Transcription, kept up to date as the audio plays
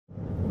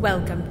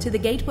Welcome to the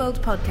GateWorld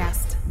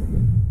podcast.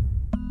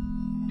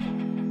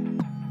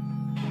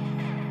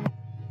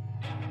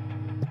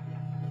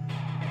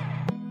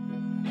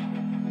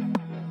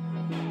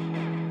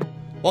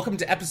 Welcome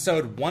to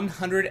episode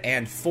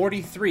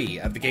 143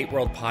 of the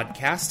GateWorld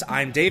podcast.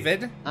 I'm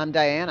David. I'm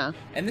Diana.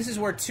 And this is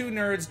where two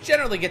nerds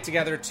generally get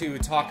together to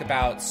talk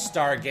about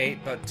Stargate,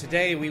 but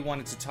today we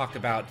wanted to talk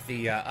about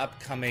the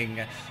upcoming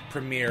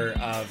premiere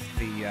of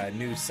the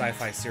new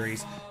sci-fi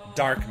series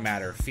Dark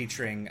Matter,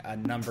 featuring a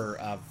number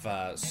of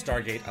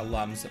Stargate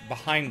alums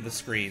behind the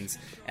screens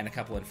and a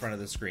couple in front of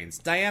the screens.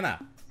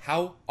 Diana,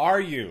 how are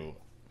you?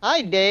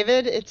 Hi,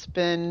 David. It's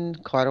been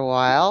quite a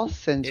while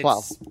since,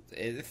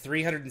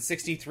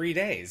 363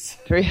 days.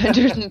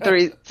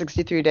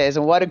 363 days.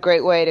 And what a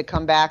great way to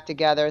come back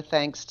together,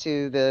 thanks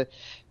to the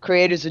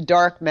creators of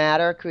Dark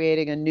Matter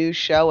creating a new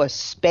show, a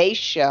space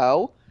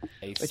show.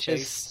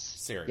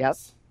 Series. Yep.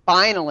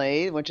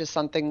 Finally, which is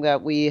something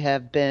that we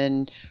have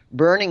been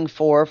burning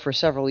for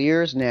several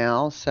years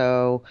now.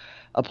 So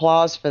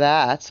applause for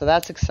that. So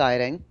that's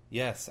exciting.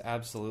 Yes,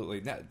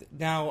 absolutely.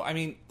 Now, I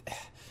mean,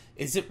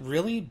 is it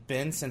really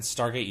been since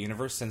Stargate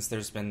Universe since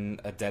there's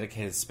been a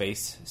dedicated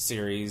space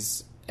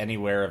series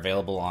anywhere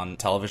available on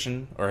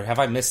television? Or have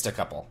I missed a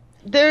couple?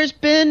 There's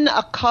been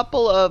a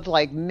couple of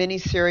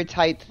mini-series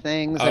type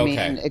things. Okay. I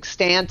mean,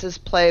 Extant has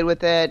played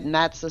with it, and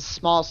that's a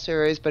small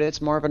series, but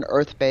it's more of an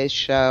Earth-based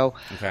show.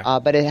 Okay.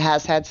 But it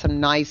has had some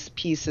nice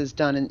pieces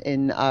done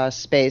in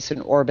space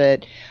and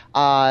orbit.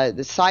 The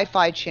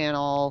Sci-Fi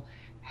Channel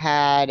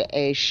had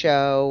a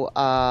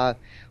show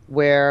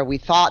where we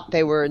thought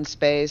they were in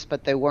space,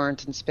 but they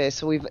weren't in space.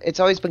 So it's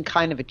always been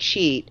kind of a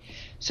cheat.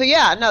 So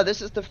yeah, no,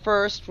 this is the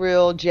first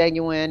real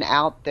genuine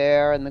out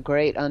there and the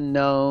great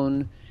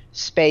unknown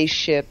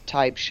spaceship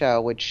type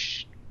show,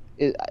 which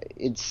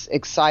it's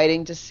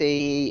exciting to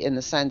see in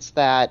the sense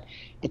that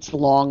it's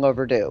long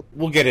overdue.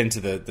 We'll get into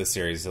the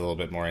series a little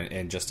bit more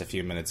in just a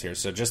few minutes here.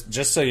 So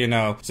just so you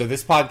know, so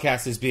this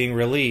podcast is being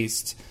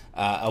released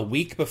a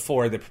week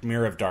before the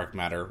premiere of Dark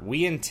Matter.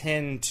 We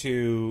intend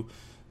to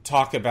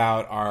talk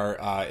about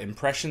our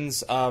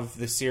impressions of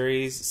the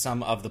series,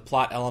 some of the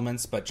plot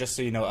elements, but just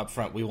so you know up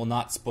front, we will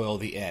not spoil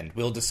the end.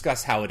 We'll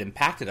discuss how it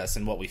impacted us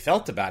and what we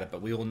felt about it,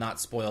 but we will not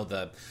spoil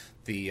the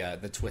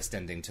twist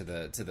ending to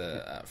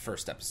the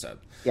first episode.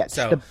 Yes,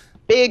 so the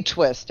big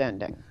twist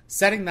ending.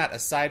 Setting that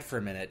aside for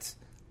a minute,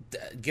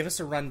 give us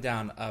a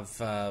rundown of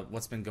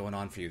what's been going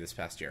on for you this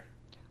past year.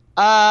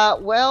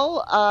 On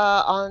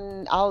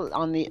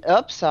the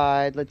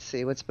upside, let's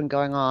see what's been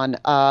going on.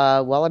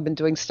 I've been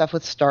doing stuff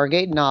with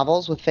Stargate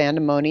novels with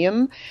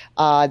Fandemonium.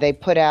 They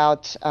put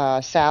out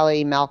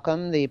Sally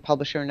Malcolm, the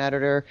publisher and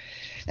editor,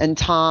 and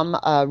Tom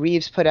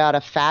Reeves put out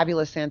a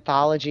fabulous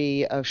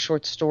anthology of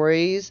short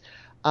stories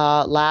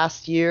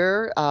last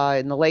year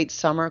in the late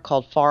summer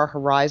called Far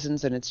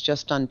Horizons, and it's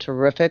just done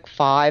terrific.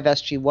 5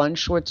 SG-1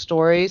 short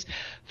stories,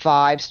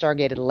 5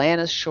 Stargate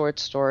Atlantis short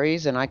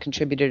stories, and I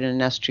contributed an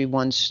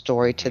SG-1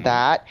 story to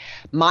that.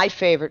 My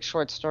favorite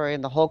short story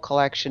in the whole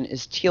collection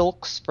is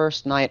Teal'c's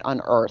First Night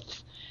on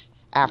Earth,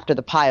 after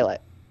the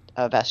pilot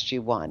of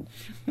SG-1.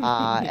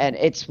 And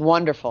it's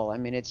wonderful. I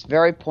mean, it's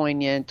very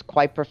poignant,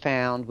 quite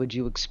profound. Would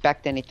you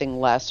expect anything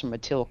less from a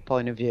Teal'c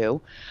point of view?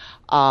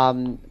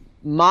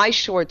 My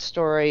short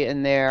story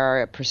in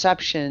there,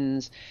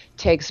 Perceptions,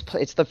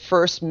 it's the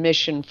first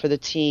mission for the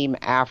team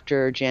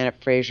after Janet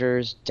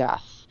Fraser's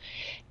death.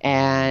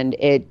 And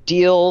it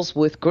deals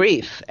with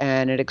grief,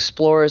 and it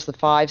explores the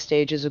 5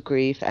 stages of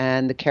grief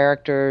and the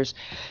characters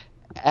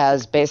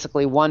as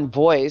basically one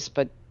voice,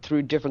 but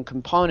through different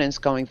components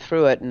going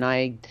through it. And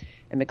I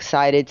am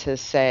excited to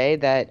say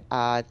that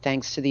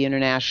thanks to the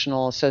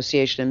International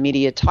Association of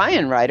Media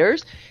Tie-in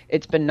Writers,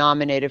 it's been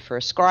nominated for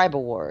a Scribe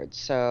Award.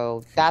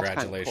 So that's kind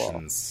of cool.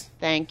 Congratulations.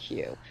 Thank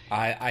you.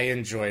 I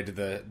enjoyed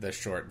the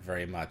short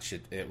very much.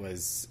 It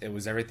was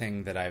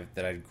everything that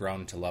I'd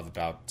grown to love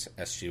about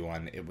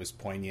SG-1. It was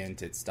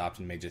poignant. It stopped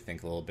and made you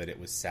think a little bit. It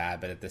was sad,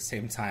 but at the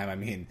same time, I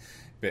mean,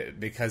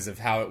 because of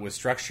how it was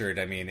structured,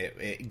 I mean,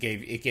 it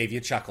gave you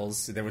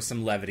chuckles. There was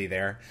some levity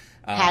there.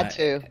 Had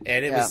to.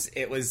 And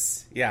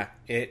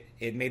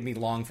it made me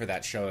long for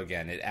that show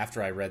again.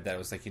 After I read that, I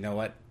was like, you know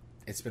what?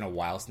 It's been a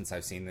while since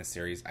I've seen this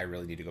series. I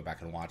really need to go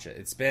back and watch it.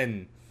 It's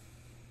been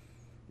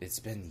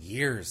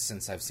years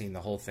since I've seen the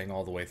whole thing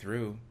all the way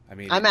through. I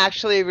mean, I'm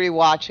actually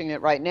rewatching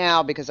it right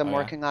now because I'm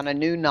working on a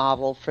new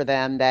novel for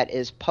them that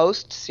is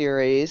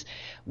post-series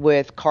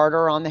with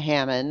Carter on the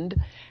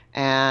Hammond,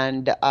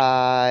 and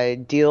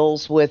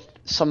deals with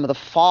some of the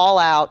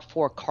fallout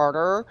for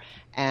Carter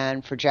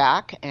and for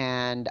Jack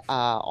and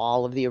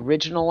all of the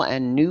original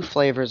and new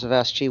flavors of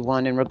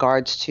SG-1 in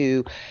regards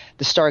to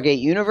the Stargate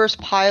Universe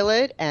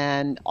pilot,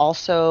 and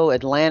also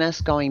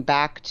Atlantis going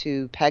back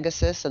to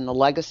Pegasus and the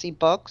Legacy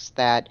books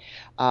that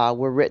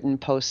were written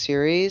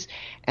post-series,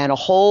 and a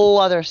whole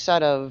other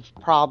set of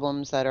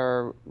problems that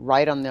are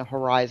right on the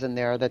horizon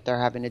there that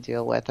they're having to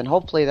deal with. And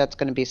hopefully that's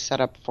going to be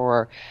set up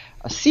for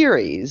a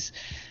series,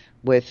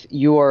 with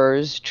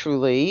yours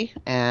truly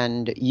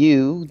and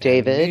you,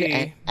 David,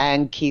 me.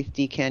 and Keith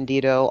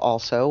DeCandido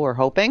also. We're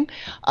hoping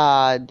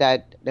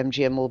that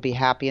MGM will be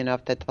happy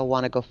enough that they'll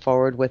want to go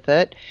forward with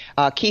it.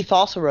 Keith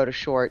also wrote a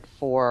short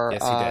for...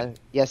 Yes, he did.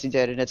 Yes, he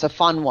did, and it's a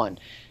fun one.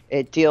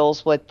 It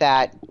deals with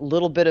that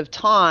little bit of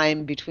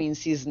time between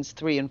seasons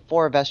 3 and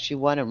 4 of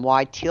SG-1 and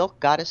why Teal'c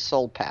got his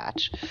soul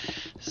patch.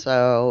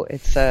 So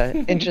it's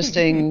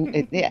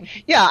interesting.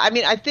 Yeah, I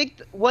mean, I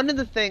think one of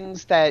the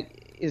things that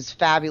is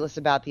fabulous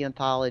about the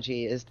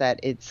anthology is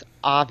that it's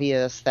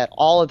obvious that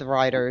all of the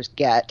writers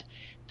get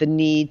the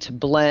need to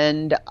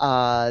blend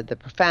the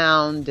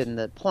profound and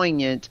the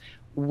poignant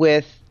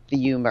with the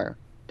humor.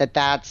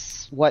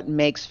 That's what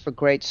makes for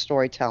great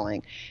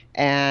storytelling.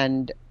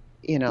 And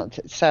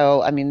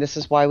so, I mean, this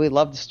is why we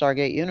love the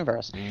Stargate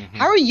universe. Mm-hmm.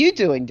 How are you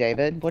doing,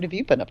 David? What have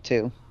you been up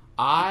to?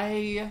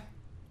 I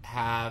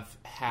have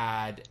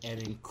had an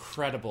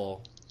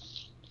incredible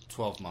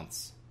 12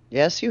 months.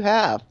 Yes, you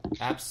have.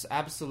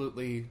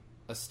 Absolutely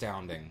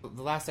astounding.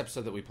 The last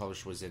episode that we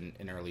published was in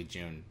early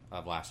June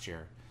of last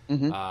year.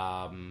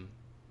 Mm-hmm.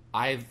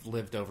 I've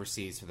lived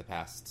overseas for the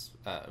past,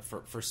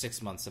 for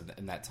 6 months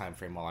in that time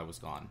frame while I was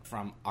gone.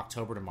 From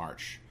October to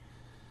March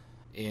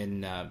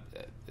in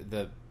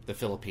the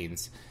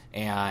Philippines,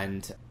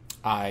 and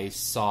I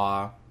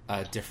saw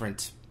a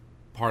different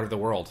part of the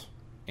world.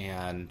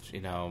 And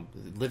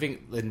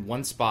living in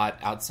one spot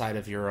outside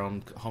of your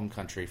own home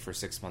country for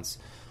 6 months,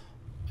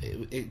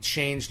 it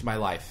changed my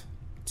life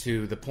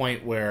to the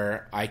point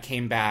where I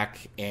came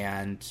back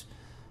and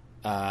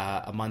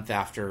a month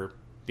after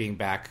being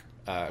back,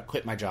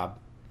 quit my job,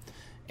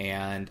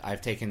 and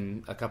I've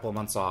taken a couple of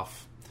months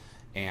off.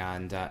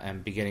 And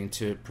I'm beginning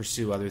to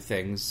pursue other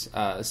things,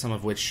 some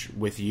of which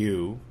with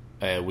you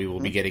we will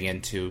be getting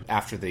into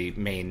after the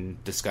main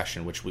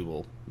discussion, which we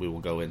will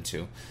go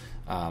into.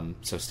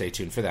 So stay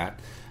tuned for that.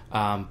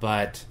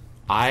 But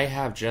I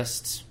have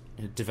just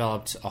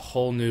developed a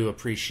whole new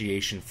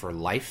appreciation for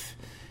life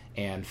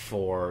and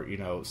for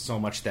so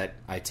much that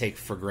I take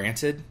for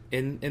granted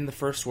in the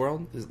first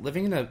world.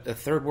 Living in a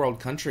third world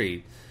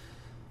country,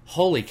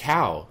 holy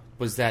cow,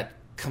 was that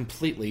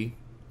completely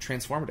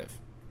transformative.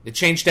 It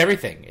changed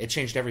everything.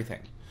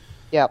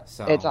 Yep,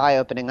 so. It's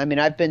eye-opening. I mean,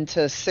 I've been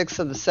to 6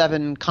 of the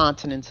 7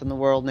 continents in the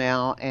world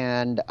now,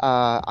 and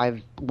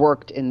I've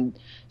worked in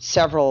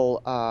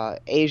several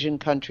Asian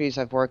countries.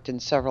 I've worked in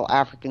several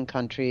African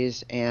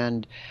countries,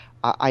 and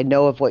I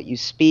know of what you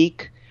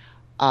speak,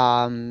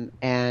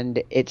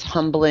 and it's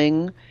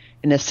humbling.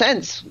 In a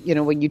sense,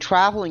 when you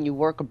travel and you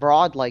work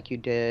abroad like you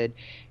did,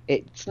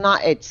 it's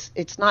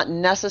not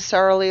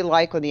necessarily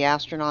like when the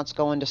astronauts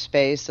go into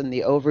space and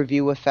the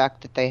overview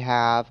effect that they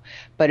have,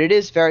 but it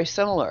is very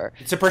similar.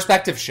 It's a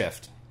perspective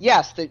shift.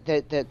 Yes,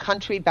 the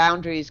country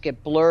boundaries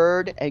get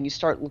blurred and you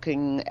start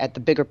looking at the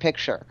bigger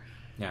picture.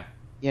 Yeah.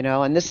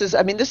 And this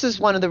is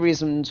one of the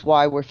reasons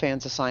why we're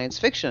fans of science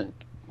fiction,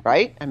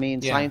 right? I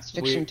mean, science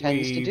fiction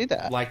tends to do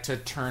that. Like to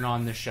turn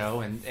on the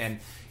show and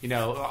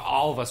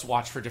all of us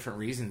watch for different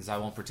reasons. I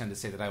won't pretend to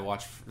say that I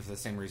watch for the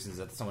same reasons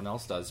that someone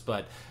else does,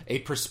 but a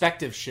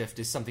perspective shift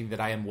is something that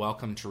I am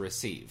welcome to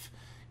receive.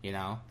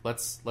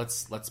 Let's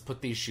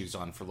put these shoes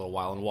on for a little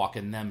while and walk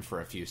in them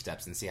for a few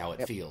steps and see how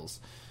it feels.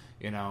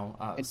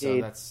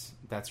 So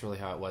that's really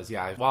how it was.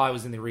 Yeah, while I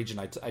was in the region,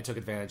 I took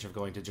advantage of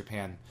going to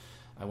Japan.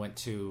 I went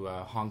to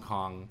Hong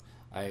Kong.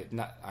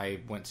 I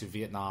went to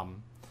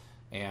Vietnam.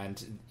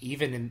 And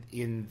even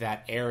in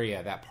that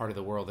area, that part of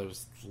the world, there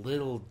was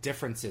little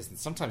differences and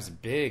sometimes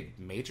big,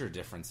 major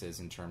differences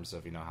in terms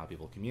of, how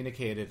people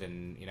communicated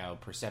and,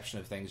 perception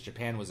of things.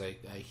 Japan was a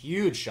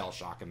huge shell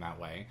shock in that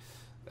way.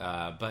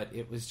 But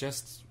it was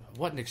just,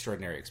 what an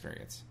extraordinary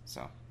experience.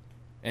 So,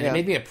 and it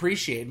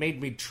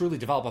made me truly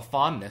develop a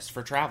fondness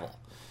for travel.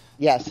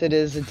 Yes, it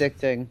is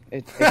addicting.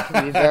 It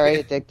can be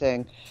very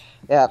addicting.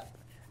 Yeah.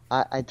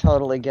 I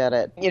totally get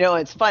it.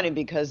 It's funny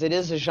because it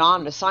is a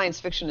genre. Science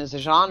fiction is a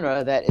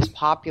genre that is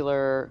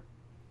popular.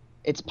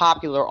 It's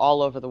popular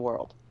all over the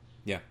world.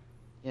 Yeah.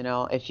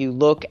 If you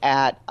look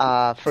at,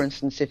 for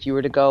instance, if you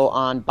were to go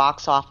on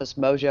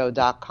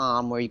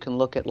boxofficemojo.com, where you can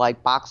look at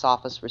like box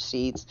office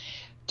receipts,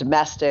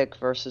 domestic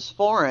versus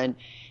foreign,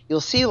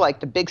 you'll see like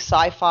the big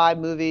sci-fi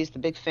movies, the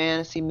big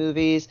fantasy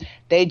movies,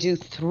 they do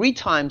 3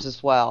 times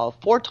as well,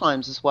 4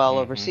 times as well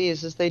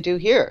overseas as they do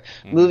here.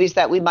 Mm-hmm. Movies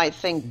that we might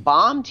think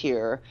bombed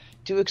here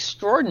do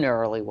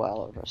extraordinarily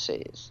well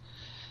overseas.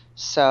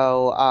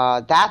 So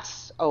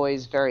that's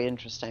always very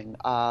interesting.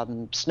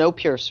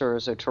 Snowpiercer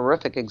is a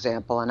terrific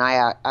example, and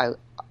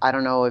I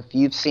don't know if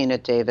you've seen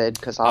it, David,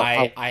 because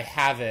I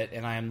have it,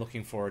 and I am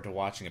looking forward to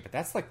watching it. But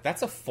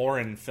that's a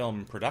foreign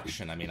film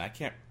production. I mean, I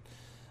can't.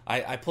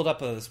 I pulled up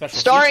the special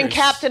starring features.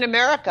 Captain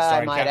America,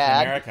 I might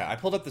add. America. I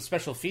pulled up the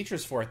special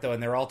features for it though,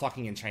 and they're all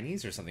talking in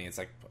Chinese or something. It's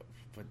like,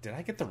 did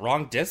I get the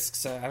wrong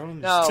discs? I don't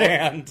No.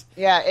 understand.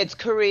 Yeah, it's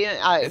Korean.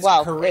 It's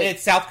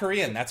South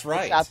Korean. That's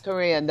right. It's South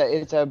Korean.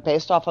 It's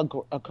based off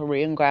a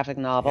Korean graphic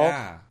novel.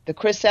 Yeah. The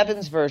Chris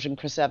Evans version.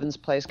 Chris Evans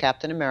plays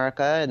Captain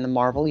America in the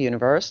Marvel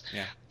universe.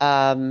 Yeah.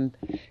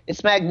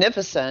 It's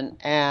magnificent,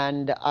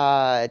 and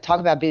talk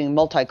about being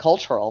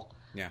multicultural.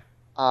 Yeah.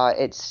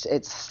 It's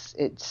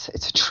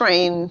a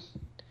train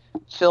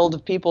filled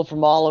with people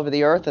from all over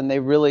the earth, and they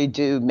really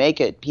do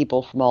make it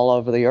people from all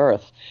over the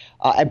earth.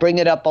 I bring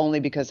it up only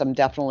because I'm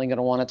definitely going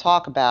to want to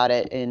talk about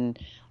it in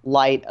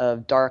light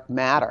of Dark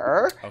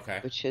Matter,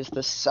 which is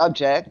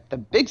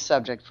the big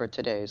subject for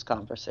today's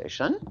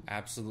conversation.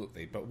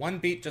 Absolutely. But one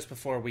beat just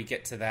before we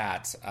get to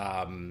that,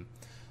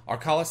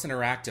 Arcalis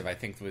Interactive, I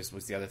think, was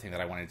the other thing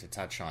that I wanted to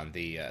touch on.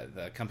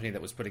 The company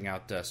that was putting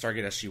out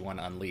Stargate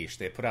SG-1 Unleashed.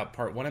 They put out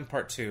Part 1 and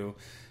Part 2,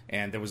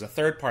 and there was a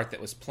third part that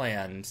was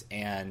planned,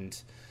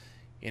 and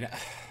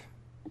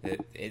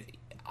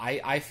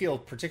I feel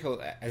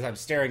particularly as I'm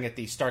staring at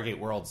the Stargate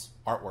World's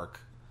artwork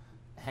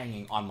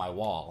hanging on my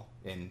wall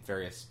in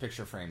various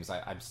picture frames.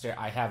 I'm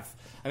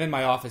in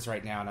my office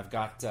right now, and I've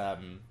got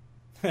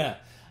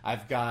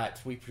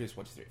we produced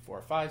 1, 2, 3,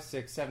 4, 5,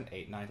 6, 7,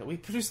 8, 9. We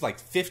produced like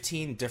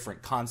 15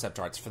 different concept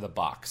arts for the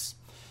box,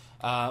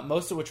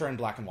 most of which are in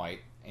black and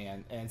white,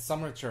 and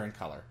some which are in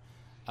color.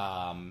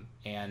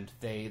 And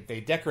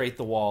they decorate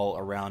the wall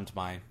around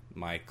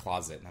my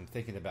closet, and I'm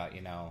thinking about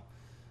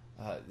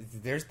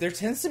there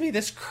tends to be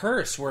this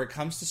curse where it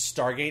comes to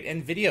Stargate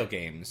and video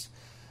games,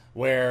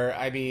 where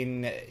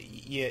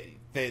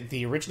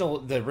the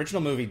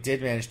original movie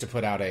did manage to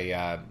put out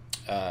a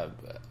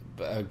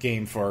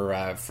game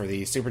for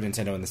the Super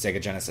Nintendo and the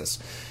Sega Genesis,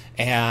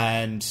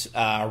 and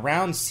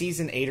around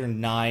season 8 or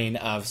 9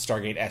 of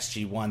Stargate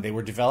SG-1, they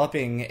were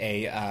developing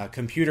a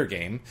computer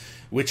game,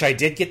 which I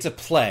did get to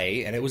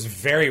play, and it was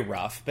very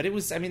rough, but it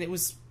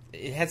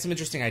had some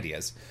interesting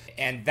ideas,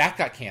 and that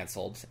got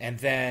canceled. And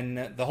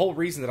then the whole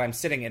reason that I'm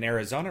sitting in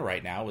Arizona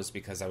right now was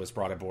because I was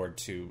brought aboard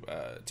to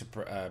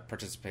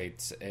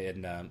participate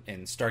in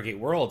Stargate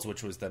Worlds,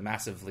 which was the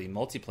massively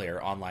multiplayer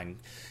online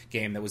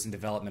game that was in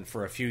development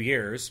for a few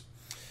years,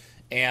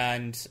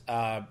 and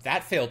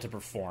that failed to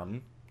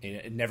perform.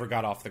 It never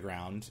got off the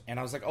ground, and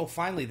I was like, oh,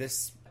 finally,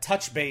 this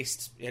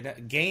touch-based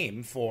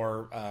game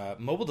for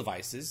mobile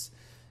devices.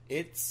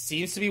 It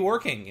seems to be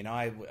working.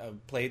 I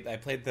played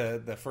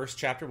the first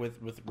chapter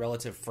with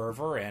relative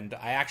fervor, and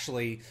I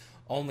actually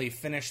only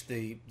finished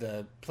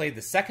played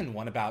the second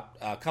one about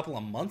a couple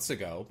of months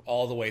ago,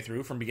 all the way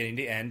through from beginning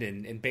to end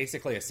in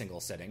basically a single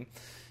sitting.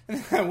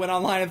 And then I went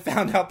online and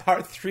found out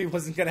Part 3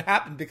 wasn't going to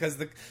happen because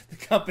the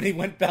company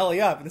went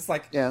belly up, and it's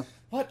like,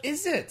 what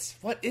is it?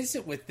 What is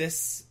it with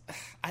this?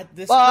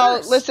 Well,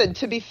 curse? Listen,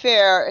 to be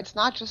fair, it's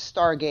not just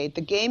Stargate.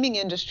 The gaming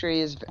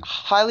industry is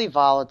highly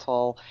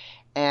volatile.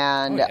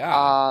 And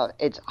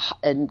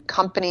and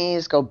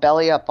companies go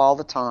belly up all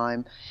the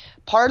time.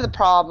 Part of the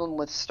problem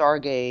with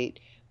Stargate,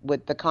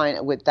 with that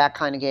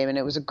kind of game, and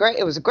it was a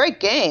great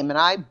game, and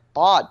I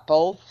bought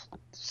both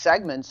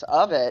segments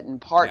of it in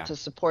part to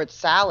support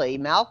Sally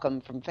Malcolm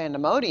from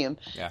Fandemonium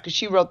because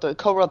she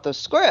co-wrote those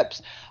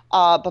scripts.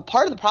 But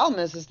part of the problem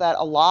is that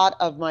a lot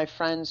of my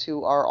friends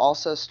who are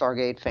also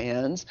Stargate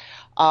fans,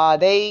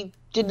 they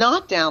did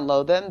not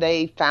download them.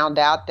 They found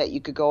out that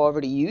you could go over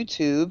to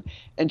YouTube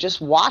and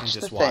just watch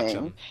the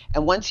thing.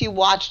 And once you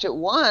watched it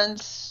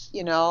once,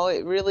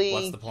 it really...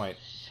 What's the point?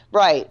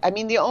 Right. I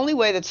mean, the only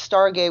way that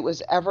Stargate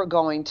was ever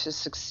going to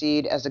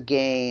succeed as a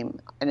game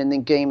and in the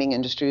gaming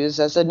industry is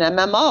as an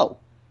MMO.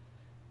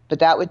 But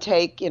that would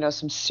take,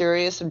 some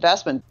serious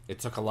investment. It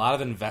took a lot of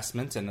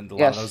investment, and a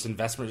lot of those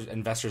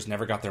investors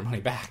never got their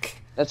money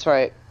back. That's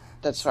right.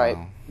 That's right,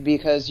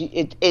 because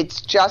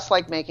it's just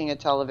like making a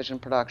television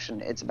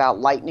production. It's about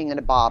lightning in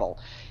a bottle.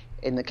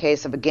 In the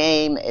case of a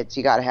game,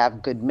 you got to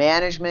have good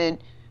management,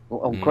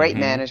 great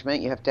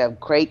management. You have to have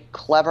great,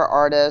 clever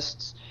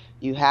artists.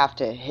 You have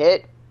to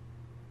hit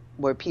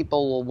where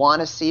people will want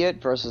to see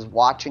it versus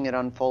watching it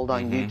unfold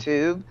on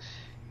YouTube,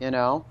 And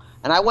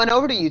I went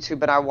over to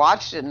YouTube and I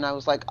watched it and I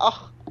was like,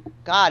 oh,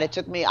 God,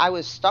 I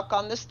was stuck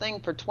on this thing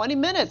for 20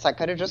 minutes. I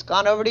could have just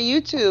gone over to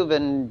YouTube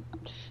and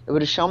it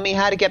would have shown me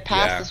how to get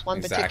past this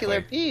one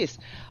particular piece.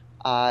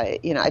 I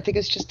think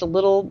it's just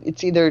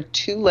it's either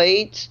too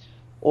late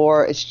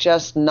or it's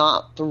just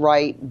not the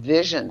right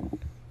vision.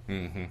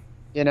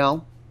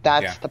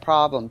 That's the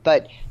problem.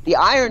 But the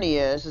irony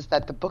is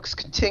that the books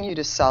continue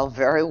to sell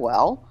very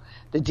well.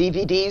 The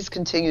DVDs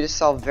continue to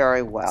sell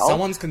very well.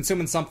 Someone's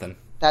consuming something.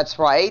 That's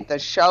right. The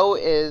show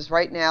is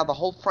right now, the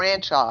whole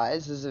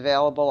franchise is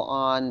available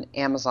on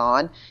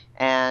Amazon,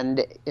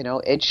 and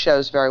it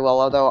shows very well,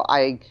 although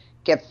I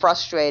get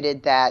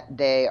frustrated that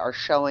they are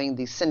showing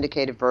the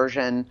syndicated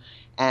version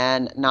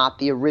and not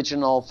the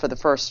original for the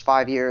first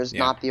 5 years,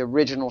 not the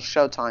original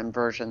Showtime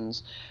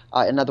versions.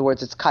 In other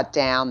words, it's cut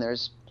down.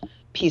 There's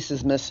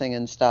pieces missing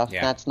and stuff.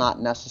 That's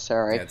not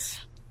necessary. It's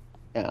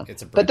a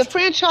but the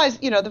franchise,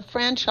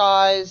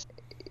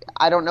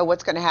 I don't know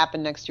what's going to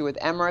happen next year with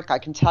Emmerich. I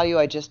can tell you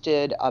I just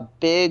did a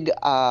big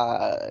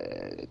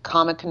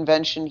comic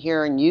convention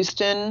here in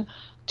Houston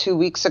 2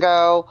 weeks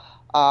ago.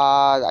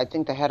 I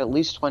think they had at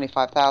least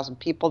 25,000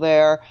 people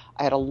there.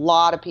 I had a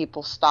lot of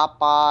people stop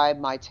by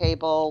my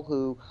table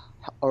who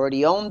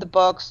already owned the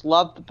books,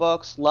 loved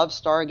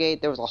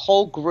Stargate. There was a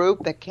whole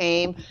group that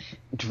came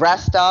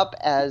dressed up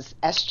as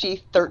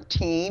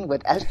SG-13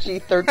 with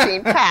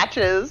SG-13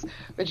 patches,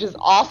 which is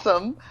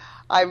awesome.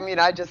 I mean,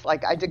 I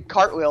did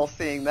cartwheels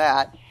seeing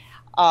that.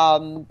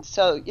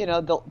 So,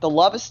 the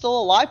love is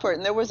still alive for it.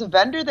 And there was a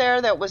vendor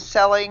there that was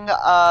selling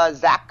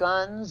Zap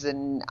guns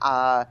and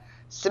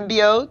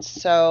symbiotes.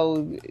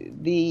 So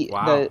the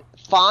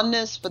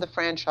fondness for the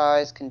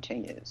franchise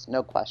continues,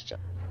 no question.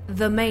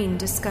 The main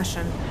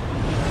discussion.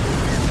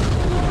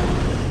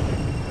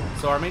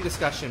 So our main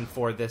discussion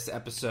for this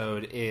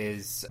episode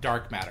is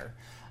dark matter.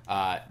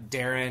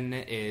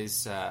 Darren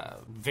is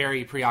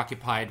very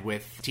preoccupied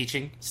with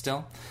teaching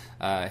still.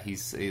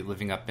 He's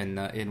living up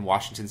in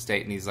Washington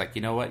State, and he's like,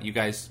 you know what, you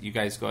guys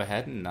go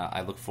ahead, and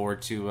I look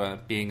forward to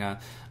being a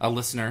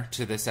listener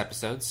to this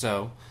episode.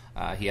 So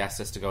he asked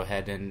us to go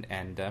ahead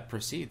and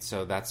proceed.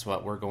 So that's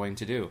what we're going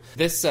to do.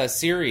 This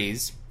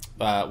series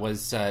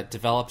was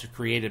developed or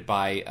created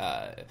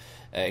by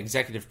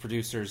executive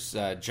producers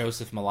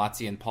Joseph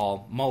Malazzi and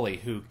Paul Mully,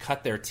 who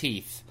cut their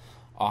teeth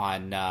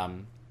on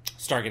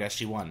Stargate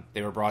SG-1.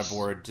 They were brought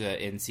aboard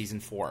in season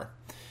 4.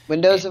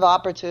 Windows of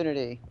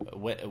Opportunity.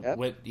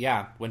 Window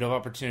of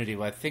Opportunity.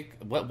 Well, I think,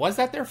 was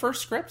that their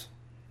first script?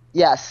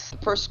 Yes, the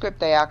first script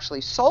they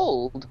actually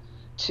sold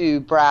to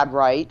Brad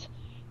Wright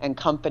and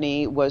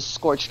company was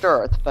Scorched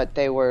Earth, but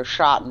they were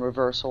shot in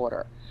reverse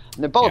order.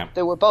 And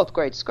they were both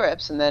great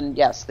scripts, and then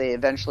yes, they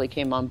eventually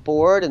came on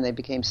board and they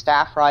became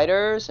staff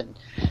writers and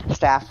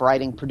staff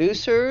writing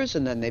producers,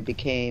 and then they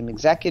became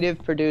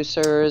executive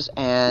producers.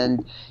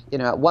 And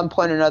at one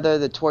point or another,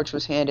 the torch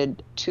was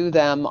handed to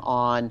them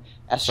on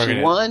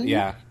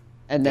SG-1,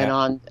 and then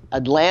on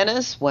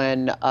Atlantis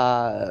when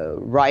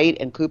Wright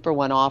and Cooper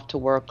went off to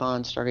work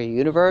on Stargate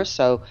Universe.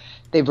 So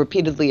they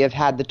repeatedly have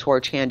had the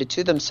torch handed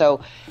to them.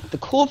 So the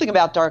cool thing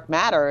about Dark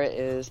Matter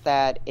is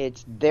that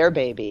it's their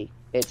baby.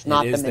 It's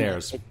not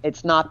theirs.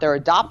 It's not their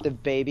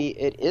adoptive baby.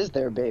 It is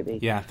their baby.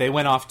 Yeah, they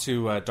went off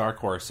to Dark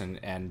Horse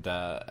and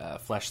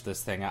fleshed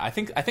this thing. I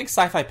think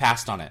Sci-Fi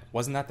passed on it.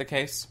 Wasn't that the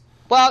case?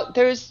 Well,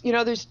 there's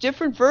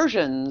different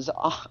versions.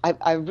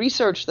 I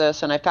researched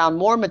this and I found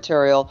more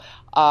material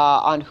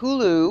on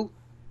Hulu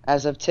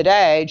as of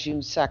today, June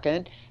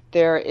 2nd.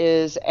 There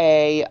is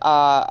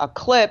a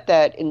clip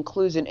that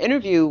includes an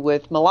interview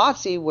with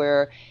Malazzi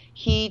where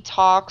he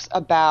talks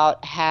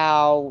about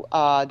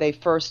how they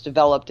first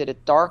developed it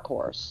at Dark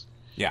Horse.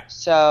 Yeah.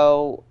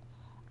 So,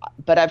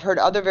 but I've heard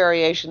other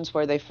variations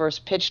where they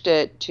first pitched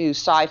it to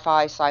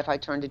Sci-Fi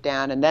turned it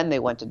down, and then they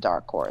went to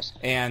Dark Horse.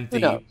 And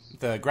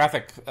the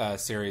graphic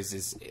series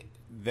is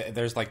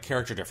there's like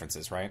character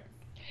differences, right?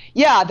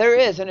 Yeah, there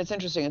is, and it's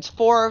interesting. It's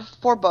four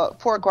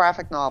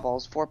graphic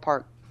novels,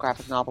 4-part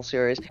graphic novel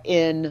series.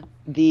 In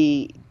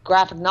the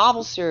graphic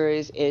novel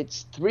series,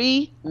 it's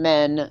 3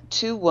 men,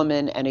 2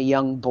 women, and a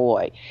young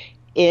boy.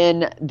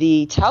 In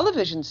the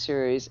television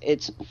series,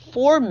 it's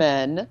 4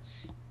 men,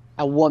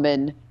 a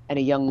woman, and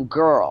a young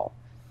girl.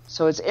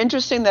 So it's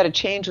interesting that a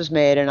change was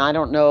made, and I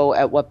don't know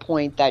at what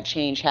point that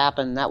change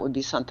happened. That would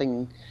be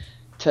something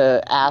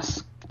to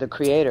ask the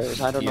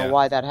creators. I don't know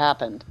why that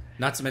happened.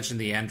 Not to mention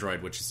the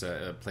android, which is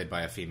played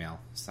by a female.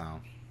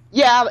 So.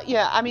 Yeah.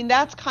 I mean,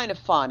 that's kind of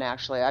fun,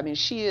 actually. I mean,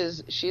 she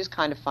is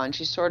kind of fun.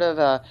 She's sort of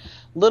a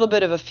little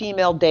bit of a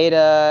female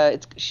Data.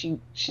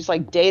 She's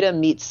like Data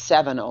meets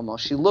Seven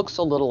almost. She looks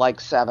a little like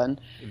Seven.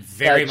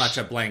 Very much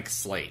a blank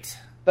slate.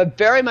 But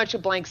very much a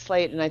blank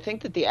slate, and I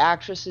think that the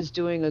actress is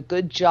doing a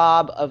good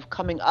job of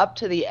coming up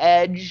to the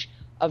edge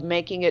of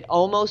making it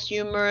almost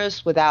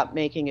humorous without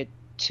making it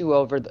too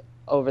over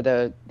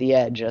the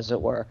edge, as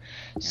it were.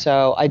 Yeah.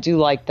 So I do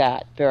like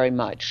that very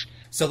much.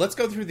 So let's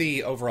go through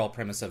the overall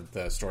premise of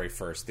the story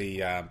first.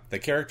 The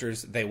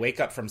characters, they wake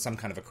up from some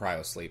kind of a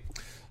cryosleep.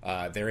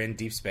 They're in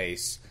deep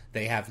space.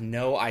 They have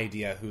no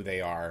idea who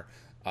they are.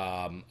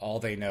 All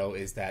they know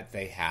is that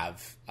they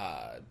have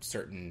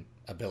certain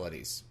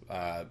abilities.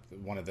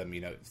 One of them,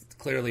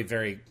 clearly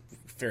very,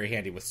 very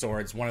handy with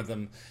swords. One of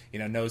them,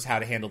 knows how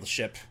to handle the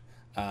ship,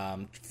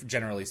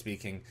 generally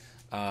speaking.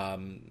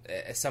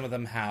 Some of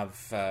them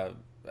have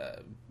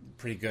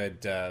pretty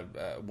good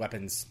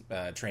weapons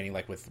training,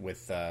 like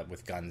with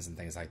guns and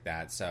things like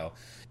that. So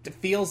it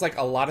feels like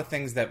a lot of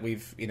things that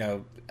we've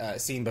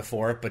seen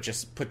before, but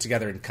just put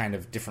together in kind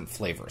of different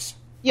flavors.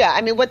 Yeah,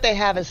 I mean, what they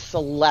have is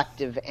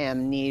selective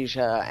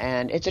amnesia,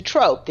 and it's a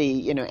trope,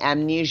 the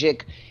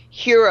amnesic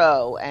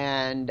hero,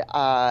 and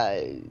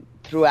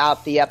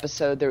throughout the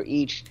episode they're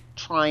each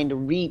trying to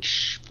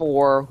reach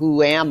for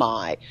who am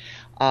I.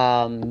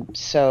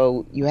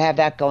 So you have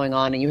that going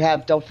on, and you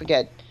have, don't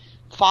forget,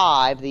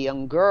 5, the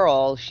young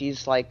girl.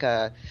 She's like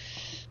a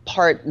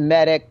part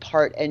medic,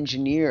 part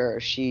engineer.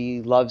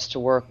 She loves to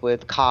work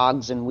with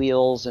cogs and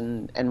wheels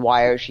and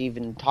wires. She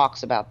even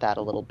talks about that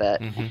a little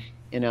bit,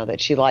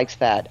 that she likes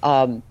that.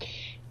 I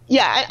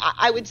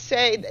would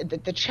say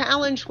that the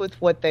challenge with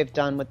what they've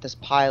done with this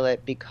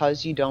pilot,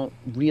 because you don't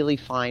really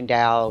find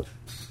out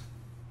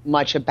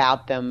much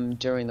about them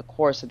during the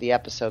course of the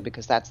episode,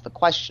 because that's the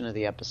question of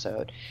the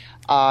episode,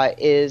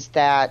 is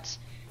that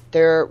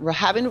they're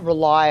having to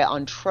rely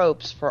on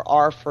tropes for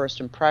our first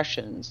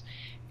impressions.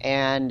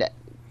 And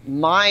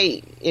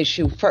my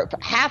issue for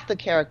half the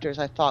characters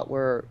I thought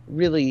were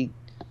really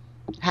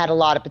had a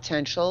lot of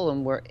potential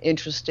and were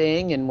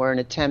interesting and were an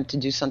attempt to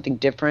do something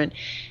different.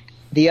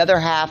 The other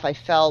half, I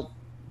felt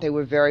they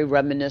were very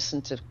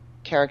reminiscent of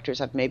characters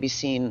I've maybe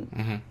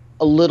seen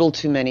a little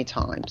too many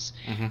times.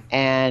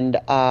 And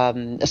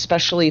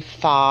especially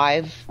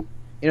 5.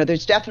 You know,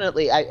 there's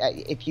definitely,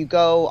 if you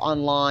go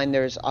online,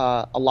 there's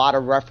a lot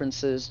of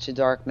references to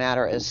dark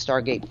matter as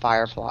Stargate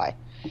Firefly.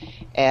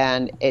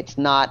 And it's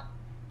not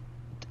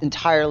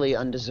entirely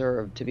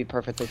undeserved, to be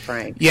perfectly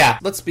frank. Yeah,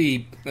 let's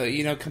be,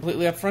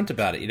 completely upfront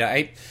about it.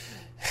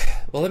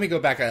 Well, let me go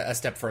back a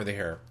step further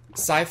here.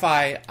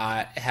 Sci-fi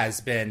has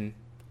been,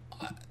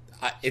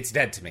 it's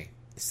dead to me.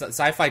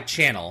 Sci-Fi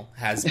Channel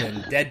has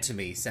been dead to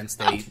me since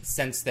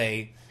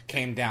they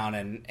came down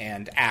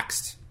and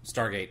axed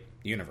Stargate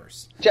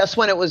Universe. Just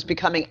when it was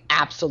becoming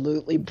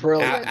absolutely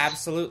brilliant.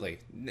 Absolutely.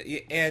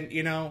 And,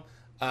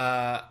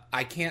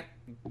 I can't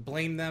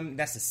blame them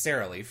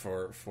necessarily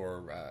for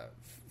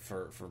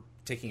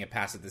taking a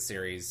pass at the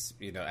series,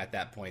 at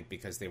that point,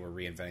 because they were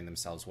reinventing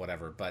themselves,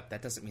 whatever. But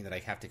that doesn't mean that I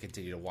have to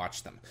continue to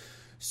watch them.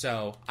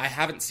 So I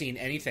haven't seen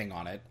anything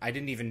on it. I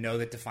didn't even know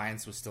that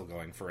Defiance was still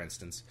going, for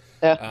instance.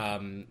 Yeah.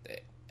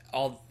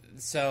 I've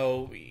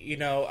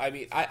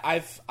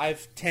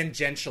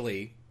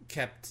tangentially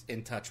kept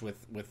in touch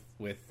with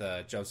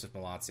Joseph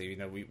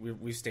Malazzi.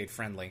 We stayed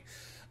friendly.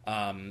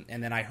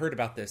 And then I heard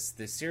about this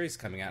series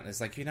coming out, and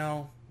it's like,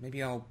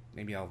 maybe I'll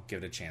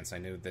give it a chance. I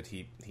knew that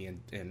he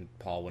and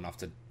Paul went off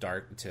to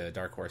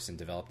Dark Horse and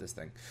developed this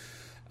thing.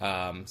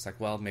 It's like,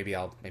 well, maybe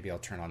I'll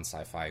turn on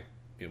Sci-Fi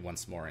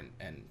once more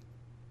and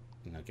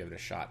give it a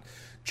shot.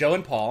 Joe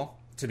and Paul,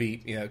 to be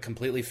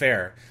completely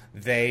fair,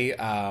 they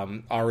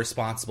are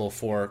responsible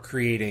for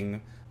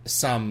creating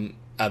some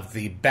of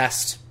the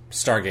best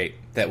Stargate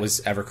that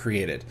was ever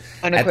created.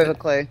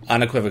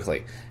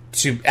 Unequivocally.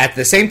 At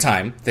the same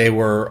time, they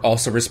were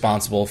also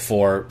responsible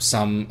for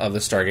some of the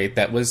Stargate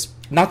that was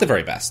not the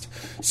very best.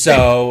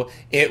 So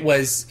it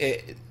was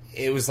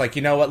like,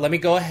 you know what? Let me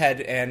go ahead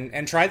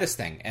and try this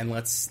thing, and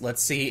let's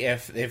see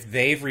if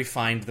they've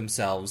refined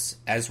themselves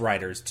as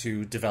writers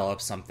to develop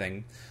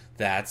something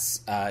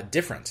that's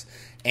different.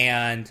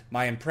 And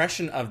my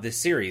impression of this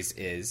series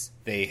is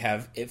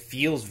it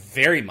feels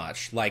very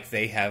much like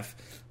they have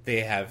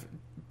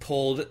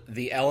pulled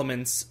the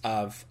elements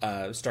of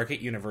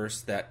Stargate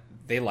Universe that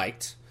they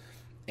liked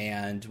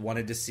and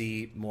wanted to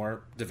see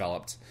more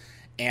developed,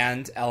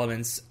 and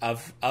elements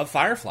of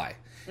Firefly.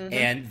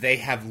 And they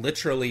have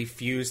literally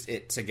fused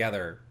it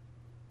together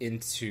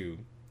into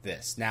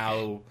this.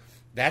 Now,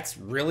 that's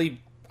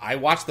really... I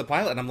watched the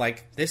pilot, and I'm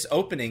like, this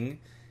opening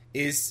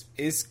is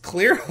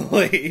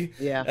clearly...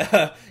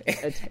 Yeah.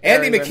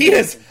 Andy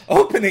McKee's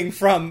opening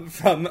from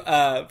Stargate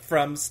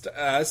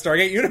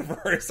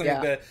Universe.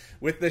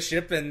 With the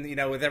ship and,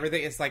 with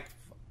everything. It's like,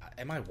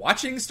 am I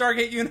watching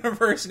Stargate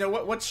Universe?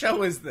 What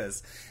show is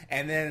this?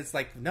 And then it's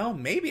like, no,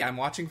 maybe I'm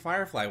watching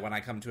Firefly when I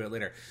come to it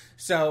later.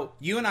 So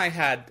you and I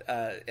had,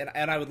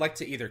 and I would like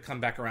to either come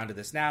back around to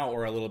this now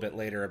or a little bit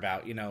later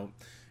about,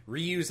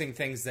 reusing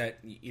things that,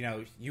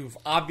 you've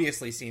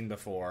obviously seen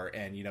before.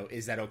 And,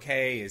 is that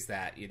okay? Is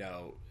that,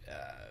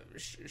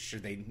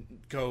 should they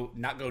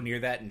not go near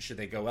that, and should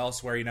they go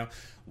elsewhere?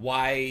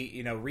 Why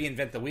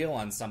reinvent the wheel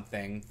on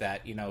something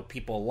that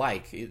people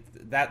like?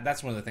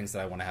 That's one of the things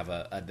that I want to have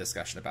a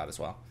discussion about as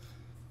well.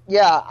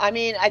 Yeah, I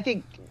mean, I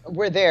think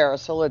we're there,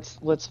 so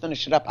let's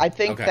finish it up. I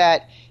think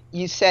that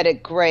you said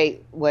it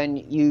great when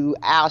you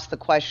asked the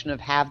question of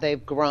have they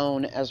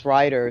grown as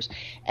writers,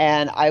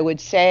 and I would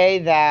say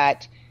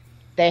that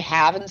they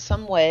have in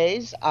some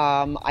ways.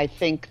 I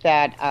think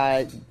that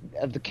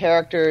of the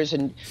characters,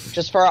 and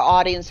just for our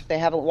audience, if they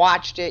haven't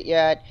watched it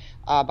yet,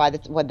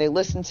 when they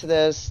listen to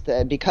this,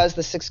 because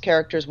the 6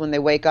 characters, when they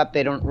wake up,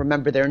 they don't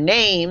remember their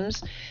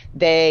names.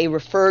 They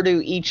refer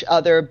to each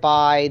other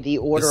by the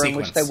order in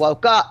which they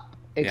woke up.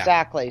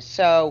 Exactly. Yeah.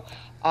 So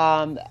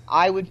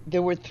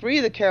there were 3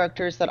 of the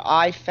characters that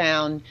I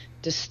found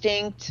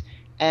distinct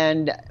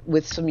and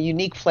with some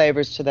unique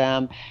flavors to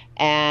them.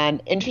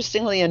 And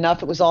interestingly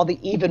enough, it was all the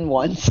even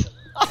ones.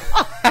 All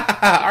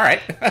right.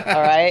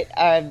 All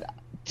right.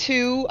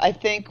 2, I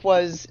think,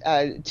 was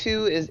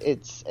 2 is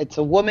it's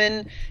a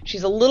woman.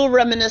 She's a little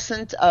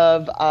reminiscent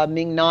of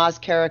Ming Na's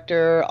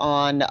character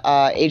on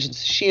Agents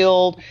of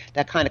S.H.I.E.L.D.,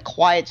 that kind of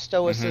quiet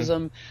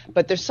stoicism.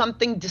 But there's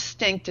something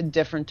distinct and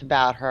different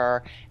about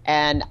her.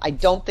 And I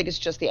don't think it's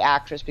just the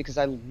actress, because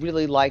I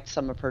really liked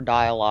some of her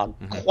dialogue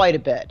quite a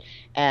bit.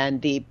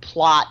 And the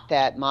plot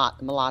that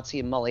Malazzi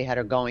and Mully had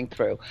her going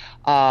through.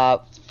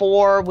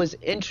 4 was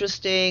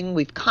interesting.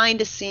 We've kind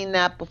of seen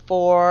that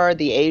before.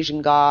 The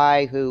Asian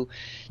guy who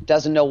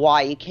doesn't know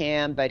why he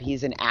can, but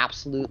he's an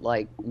absolute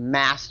like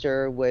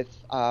master with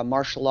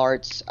martial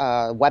arts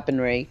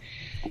weaponry.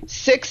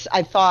 6,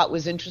 I thought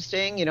was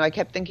interesting. You know, I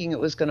kept thinking it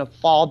was going to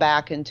fall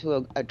back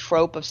into a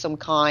trope of some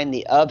kind,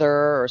 the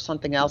other or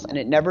something else, and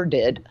it never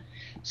did.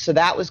 So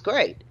that was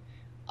great.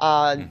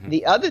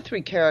 The other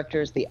 3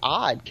 characters, the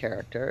odd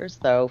characters,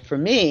 though, for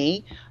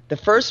me, the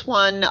first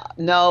one,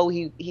 no,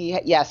 he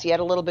had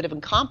a little bit of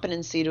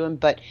incompetency to him,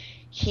 but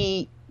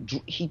he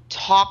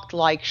talked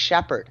like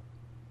Shepard.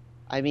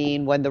 I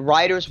mean, when the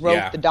writers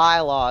wrote the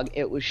dialogue,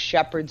 it was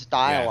Shepard's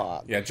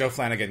dialogue. Yeah, Joe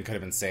Flanagan could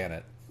have been saying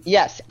it.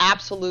 Yes,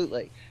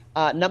 absolutely.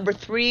 Number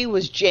 3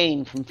 was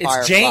Jane from Firefly.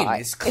 It's Jane.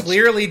 It's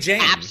clearly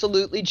Jane.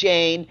 Absolutely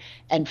Jane.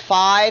 And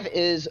 5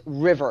 is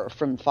River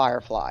from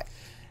Firefly.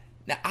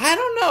 Now, I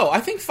don't know. I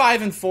think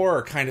 5 and 4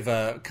 are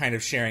kind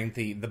of sharing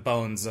the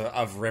bones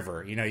of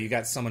River. You know, you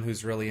got someone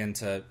who's really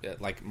into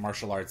like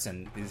martial arts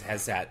and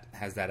has that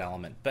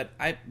element. But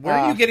where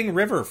are you getting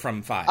River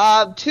from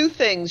 5? 2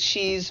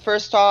 things.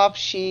 First off,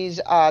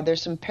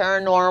 there's some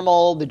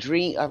paranormal, the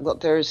dream.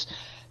 There's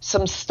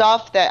some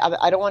stuff that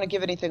I don't want to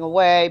give anything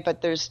away,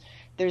 but there's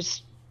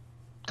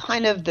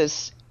kind of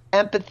this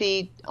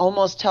empathy,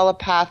 almost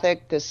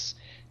telepathic, this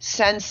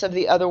sense of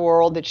the other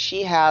world that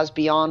she has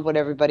beyond what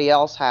everybody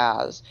else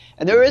has.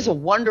 And there is a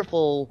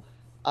wonderful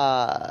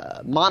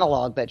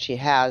monologue that she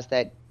has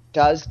that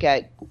does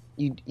get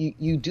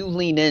you do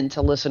lean in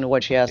to listen to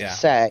what she has to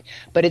say,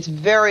 but it's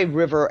very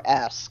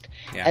River-esque.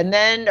 Yeah. And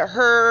then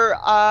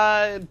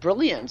her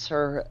brilliance,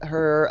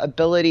 her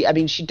ability. I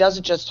mean, she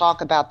doesn't just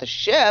talk about the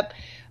ship.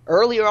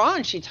 Earlier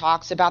on, she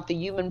talks about the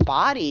human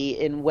body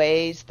in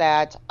ways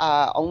that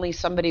only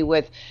somebody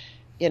with,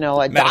 you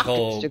know, a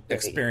medical doctor's degree,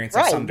 experience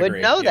of some degree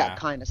would know that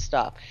kind of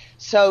stuff.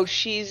 So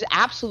she's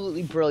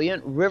absolutely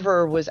brilliant.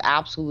 River was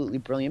absolutely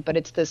brilliant, but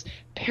it's this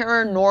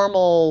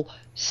paranormal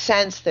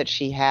sense that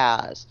she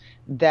has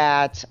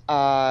that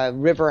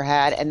River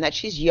had, and that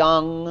she's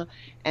young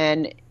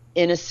and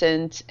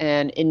innocent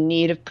and in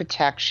need of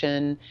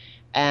protection,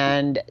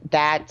 and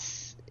that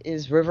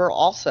is River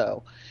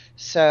also.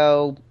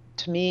 So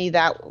to me,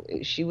 that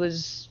she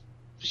was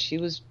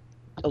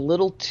a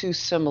little too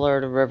similar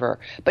to River.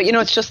 But, you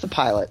know, it's just the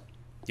pilot.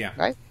 Yeah.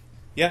 Right?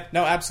 Yeah,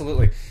 no,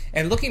 absolutely.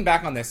 And looking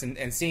back on this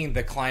and seeing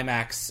the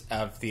climax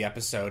of the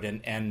episode,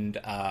 and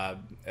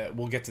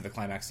we'll get to the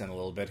climax in a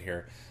little bit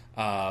here,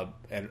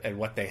 and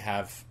what they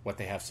have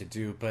to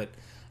do. But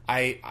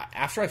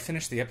after I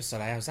finished the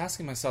episode, I was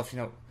asking myself, you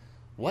know,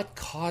 what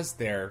caused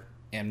their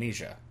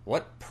amnesia?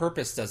 What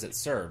purpose does it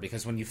serve?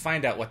 Because when you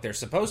find out what they're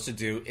supposed to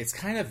do, it's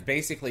kind of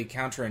basically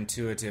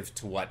counterintuitive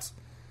to what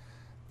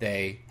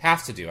they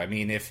have to do. I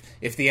mean, if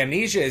the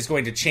amnesia is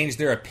going to change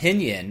their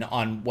opinion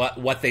on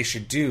what they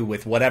should do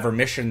with whatever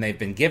mission they've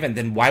been given,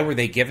 then why were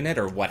they given it,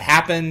 or what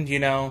happened, you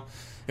know?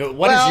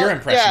 What is your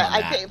impression on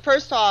that? I think,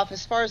 first off,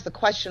 as far as the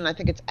question, I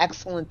think it's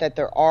excellent that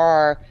there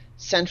are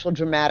central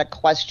dramatic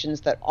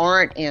questions that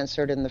aren't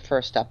answered in the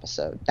first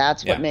episode.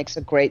 That's what makes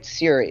a great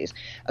series.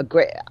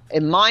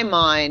 In my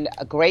mind,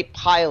 a great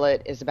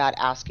pilot is about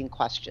asking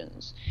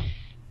questions.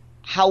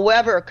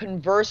 However,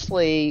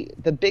 conversely,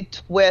 the big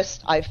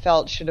twist I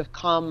felt should have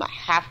come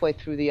halfway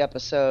through the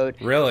episode.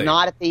 Really?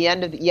 Not at the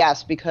end of the...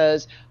 Yes,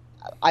 because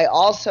I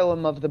also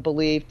am of the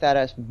belief that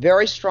a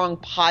very strong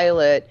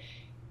pilot,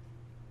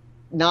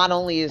 not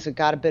only has it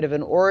got a bit of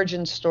an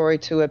origin story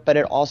to it, but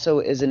it also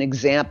is an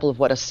example of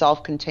what a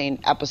self-contained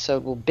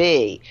episode will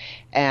be.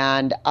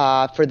 And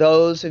for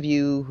those of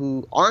you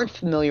who aren't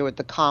familiar with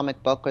the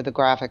comic book or the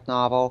graphic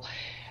novel,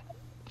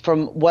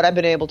 from what I've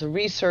been able to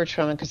research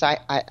from it, because I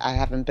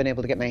haven't been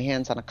able to get my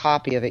hands on a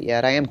copy of it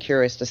yet, I am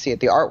curious to see it.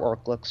 The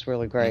artwork looks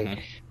really great.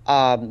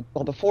 Mm-hmm.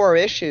 Well, the 4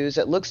 issues,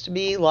 it looks to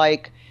me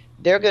like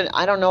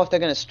I don't know if they're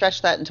going to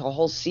stretch that into a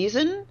whole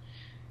season,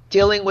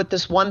 dealing with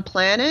this one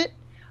planet,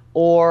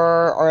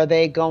 or are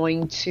they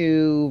going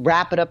to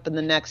wrap it up in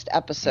the next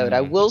episode? Mm-hmm.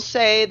 I will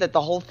say that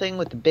the whole thing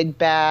with the big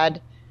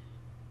bad,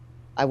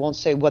 I won't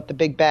say what the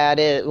big bad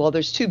is. Well,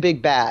 there's 2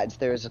 big bads.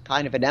 There's a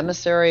kind of an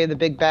emissary of the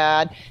big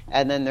bad,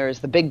 and then there's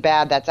the big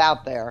bad that's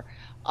out there.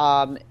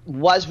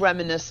 Was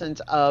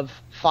reminiscent of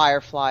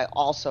Firefly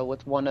also,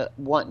 with one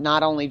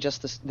not only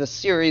just the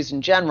series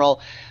in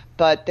general,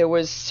 but there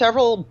was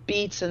several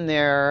beats in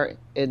there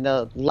in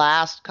the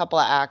last couple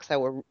of acts that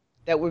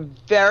were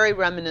very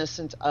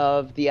reminiscent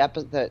of the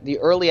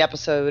early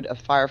episode of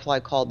Firefly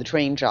called The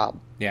Train Job.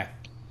 Yeah.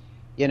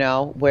 You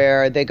know,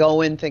 where they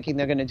go in thinking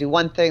they're going to do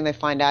one thing, they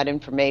find out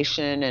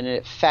information, and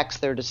it affects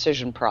their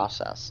decision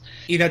process.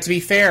 You know, to be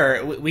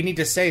fair, we need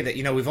to say that,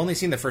 you know, we've only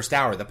seen the first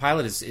hour. The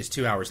pilot is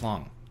 2 hours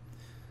long.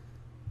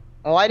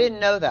 Oh, I didn't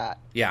know that.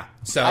 Yeah,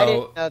 so I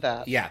didn't know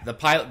that. Yeah, the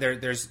pilot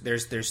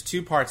there's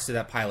 2 parts to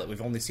that pilot.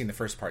 We've only seen the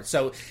first part.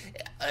 So,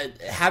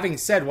 having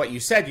said what you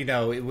said, you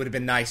know, it would have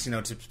been nice, you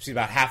know, to see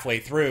about halfway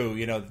through,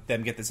 you know,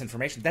 them get this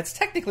information. That's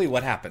technically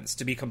what happens,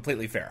 to be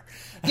completely fair.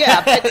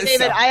 Yeah, but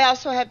David, I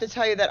also have to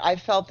tell you that I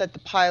felt that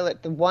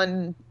the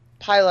one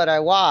pilot I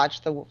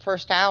watched, the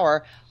first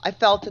hour, I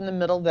felt in the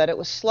middle that it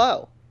was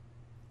slow.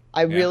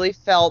 I really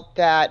felt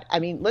that. I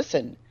mean,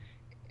 listen.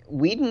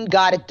 Whedon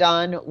got it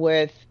done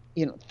with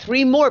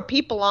 3 more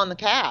people on the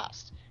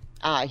cast.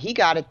 He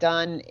got it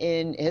done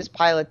in his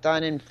pilot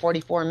done in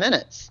 44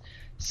 minutes.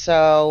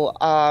 So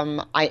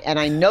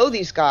I know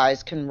these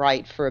guys can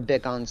write for a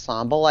big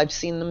ensemble. I've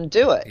seen them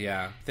do it.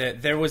 Yeah,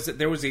 there was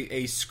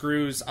a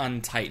screws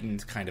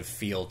untightened kind of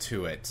feel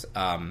to it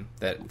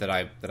that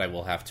I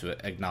will have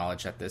to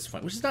acknowledge at this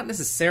point, which is not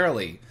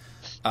necessarily.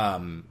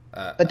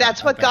 But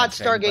that's what got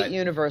Stargate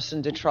Universe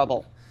into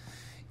trouble.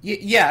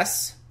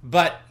 Yes,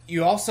 but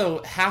you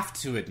also have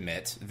to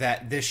admit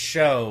that this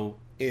show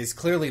is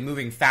clearly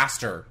moving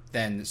faster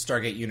than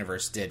Stargate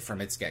Universe did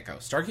from its get-go.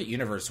 Stargate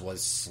Universe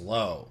was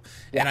slow.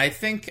 Yeah. And I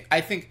think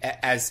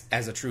as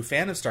a true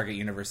fan of Stargate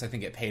Universe, I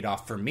think it paid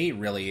off for me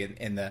really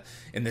in the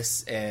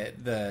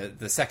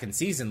second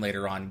season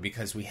later on,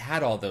 because we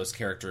had all those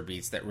character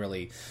beats that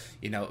really,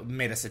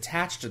 made us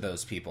attached to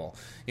those people.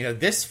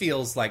 This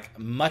feels like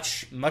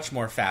much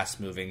more fast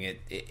moving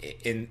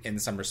in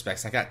some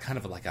respects. I got kind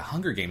of like a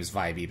Hunger Games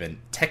vibe, even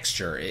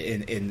texture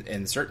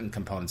in certain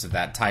components of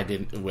that tied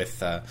in with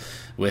the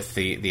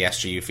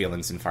SGU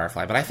feelings in Firefly.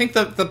 But I think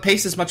the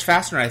pace is much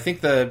faster, and I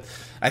think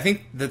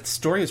the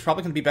story is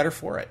probably going to be better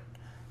for it.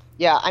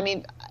 Yeah, I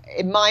mean,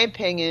 in my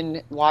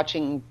opinion,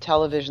 watching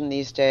television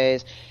these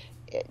days,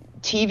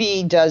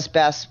 TV does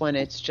best when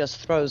it just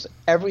throws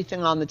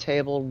everything on the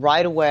table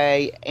right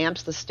away,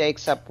 amps the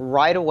stakes up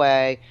right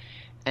away,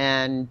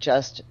 and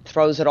just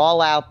throws it all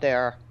out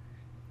there.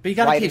 But you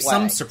got to keep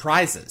some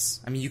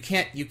surprises. I mean, you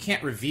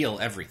can't reveal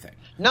everything.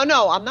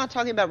 No, I'm not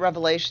talking about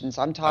revelations.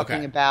 I'm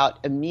talking about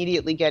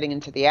immediately getting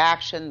into the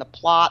action, the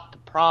plot, the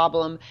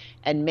problem,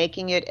 and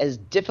making it as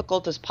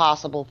difficult as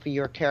possible for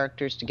your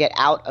characters to get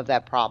out of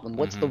that problem.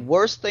 What's the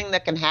worst thing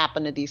that can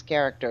happen to these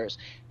characters?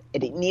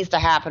 It needs to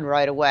happen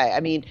right away. I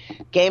mean,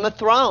 Game of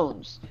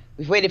Thrones,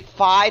 we've waited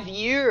 5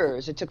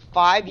 years. It took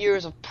 5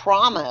 years of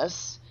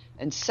promise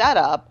and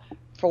setup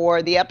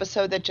for the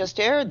episode that just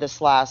aired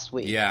this last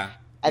week. Yeah.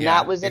 And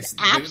that was an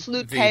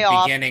absolute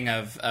payoff. The beginning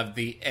of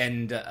the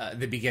end,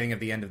 the beginning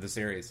of the end of the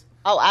series.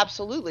 Oh,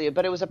 absolutely.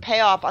 But it was a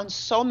payoff on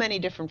so many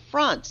different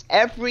fronts.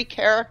 Every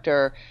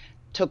character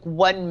took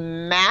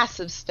one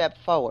massive step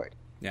forward.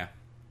 Yeah.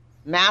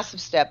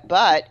 Massive step.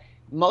 But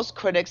most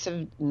critics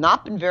have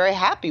not been very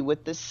happy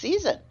with this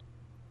season.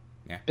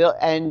 Yeah.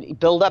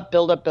 Build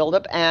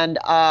up. And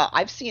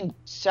I've seen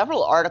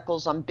several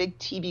articles on big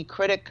TV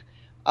critic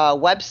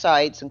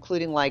websites,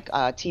 including like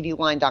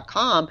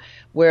tvline.com,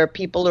 where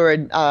people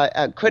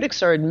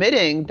critics are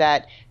admitting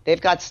that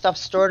they've got stuff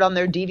stored on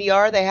their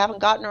DVR they haven't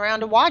gotten around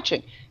to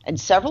watching. And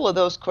several of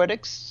those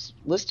critics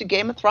listed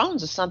Game of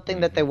Thrones as something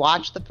that they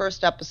watched the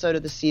first episode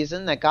of the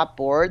season, that got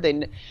bored.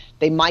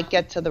 They might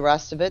get to the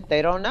rest of it.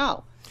 They don't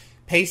know.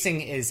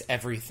 Pacing is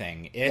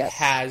everything.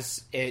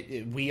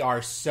 We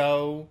are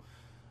so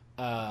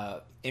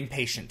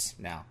impatient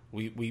now.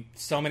 We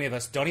so many of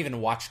us don't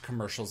even watch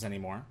commercials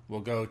anymore.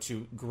 We'll go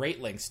to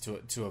great lengths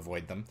to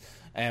avoid them,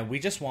 and we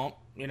just won't.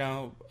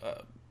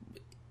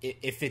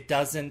 If it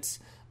doesn't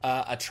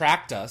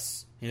attract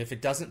us, if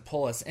it doesn't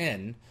pull us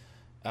in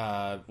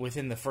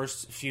within the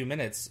first few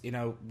minutes,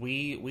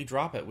 we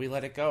drop it. We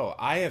let it go.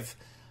 I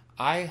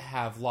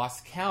have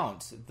lost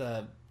count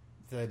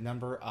the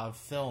number of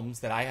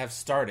films that I have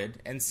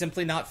started and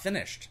simply not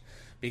finished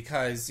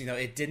because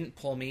it didn't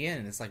pull me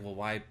in. It's like, well,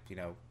 why?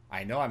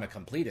 I know I'm a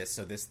completist,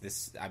 so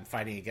this I'm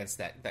fighting against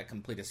that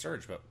completist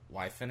urge, but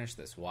why finish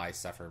this? Why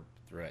suffer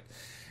through it?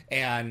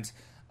 And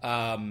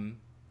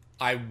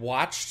I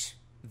watched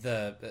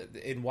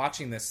in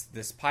watching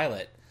this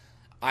pilot,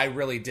 I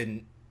really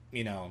didn't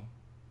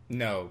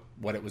know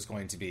what it was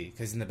going to be,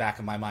 because in the back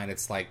of my mind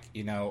it's like,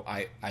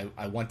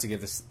 I want to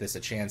give this a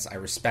chance. I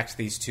respect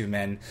these two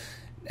men.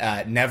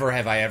 Never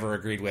have I ever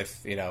agreed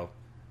with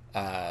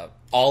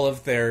all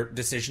of their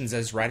decisions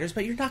as writers,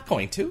 but you're not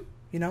going to.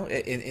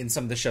 In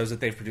some of the shows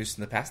that they've produced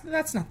in the past,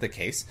 that's not the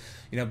case.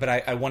 But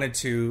I wanted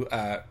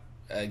to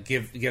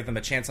give them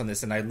a chance on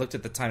this, and I looked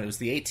at the time. It was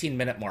the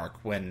 18-minute mark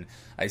when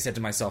I said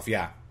to myself,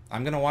 "Yeah,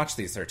 I'm going to watch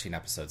these 13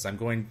 episodes. I'm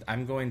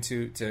going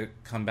to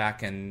come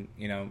back and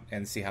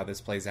and see how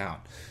this plays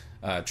out."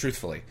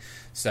 Truthfully,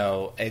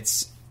 so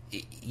it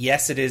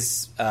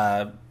is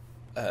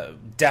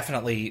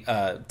definitely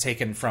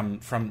taken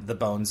from the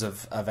bones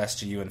of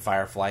SGU and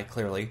Firefly,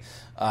 clearly.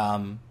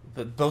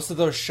 But both of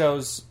those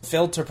shows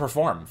failed to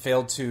perform,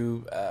 failed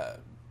to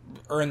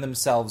earn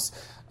themselves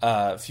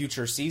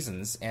future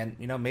seasons, and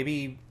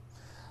maybe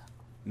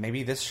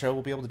this show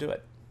will be able to do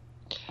it.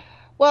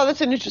 Well,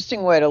 that's an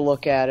interesting way to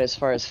look at it as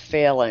far as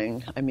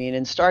failing. I mean,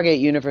 in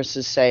Stargate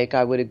Universe's sake,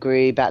 I would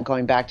agree.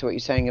 Going back to what you're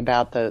saying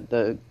about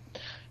the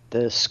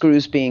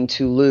screws being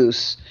too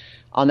loose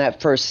on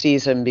that first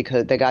season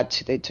because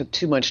they took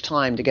too much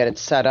time to get it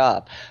set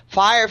up.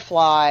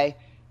 Firefly,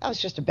 that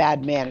was just a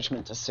bad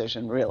management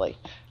decision, really.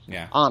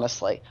 Yeah.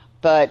 Honestly.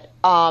 But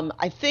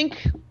I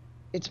think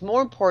it's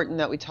more important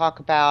that we talk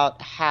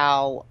about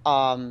how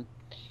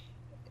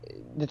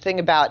the thing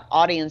about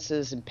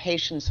audiences and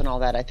patience and all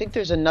that. I think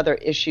there's another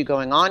issue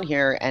going on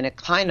here, and it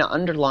kind of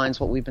underlines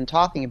what we've been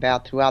talking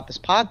about throughout this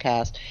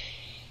podcast.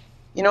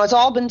 It's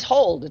all been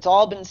told. It's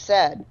all been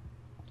said.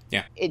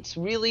 Yeah. It's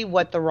really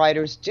what the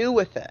writers do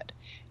with it.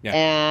 Yeah.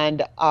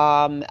 And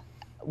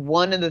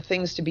one of the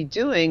things to be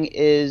doing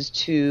is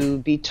to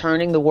be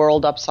turning the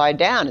world upside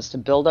down, is to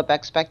build up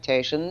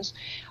expectations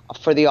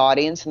for the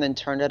audience and then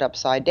turn it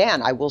upside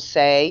down. I will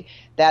say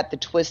that the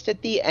twist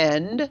at the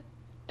end,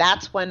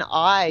 that's when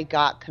I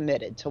got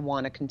committed to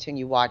want to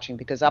continue watching,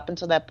 because up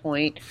until that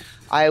point,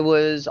 I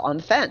was on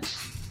the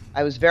fence.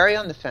 I was very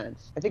on the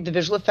fence. I think the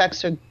visual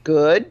effects are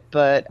good,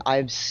 but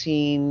I've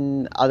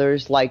seen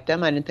others like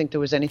them. I didn't think there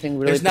was anything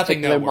really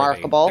particularly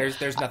remarkable.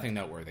 There's nothing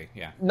noteworthy,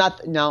 yeah.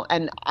 No,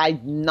 and I'm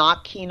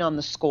not keen on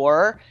the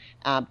score.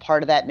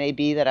 Part of that may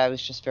be that I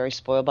was just very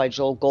spoiled by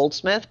Joel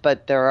Goldsmith,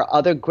 but there are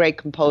other great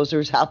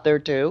composers out there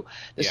too.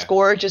 The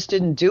score just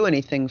didn't do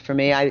anything for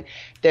me.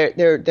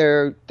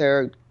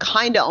 They're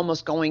kind of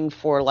almost going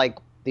for like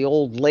the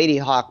old Lady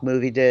Hawk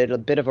movie did, a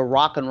bit of a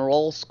rock and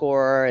roll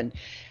score, and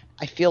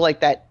I feel like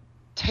that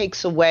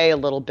takes away a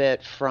little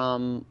bit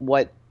from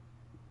what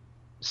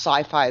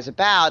sci-fi is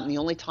about. And the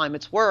only time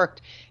it's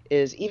worked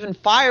is even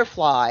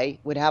Firefly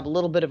would have a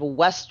little bit of a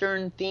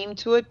Western theme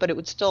to it, but it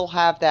would still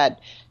have that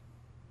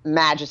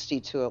majesty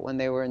to it when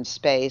they were in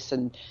space,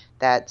 and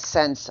that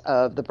sense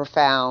of the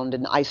profound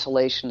and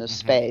isolation of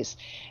space.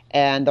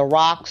 And the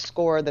rock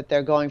score that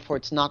they're going for,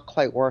 it's not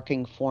quite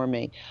working for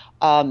me.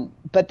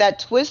 But that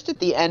twist at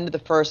the end of the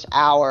first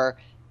hour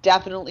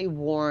definitely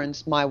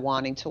warrants my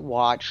wanting to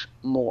watch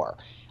more.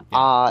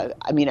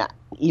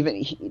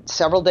 Even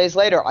several days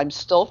later, I'm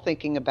still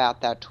thinking about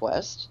that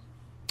twist.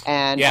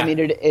 And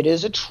it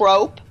is a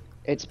trope.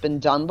 It's been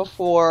done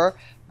before,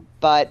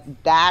 but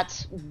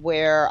that's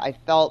where I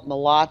felt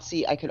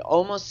Malazzi. I could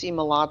almost see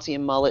Malazzi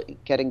and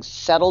Mullet getting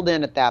settled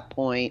in at that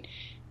point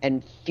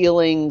and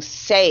feeling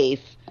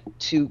safe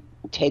to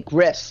take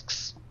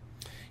risks.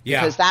 Yeah.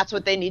 Because that's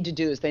what they need to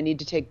do, is they need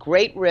to take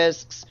great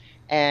risks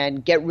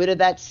and get rid of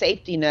that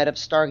safety net of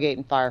Stargate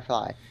and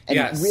Firefly,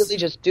 and really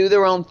just do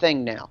their own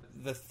thing now.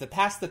 The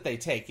paths that they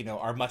take,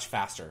 are much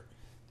faster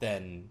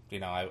than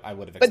I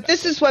would have expected. But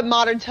this is what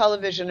modern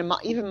television and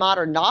even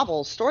modern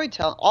novels,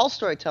 all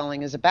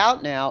storytelling is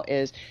about now: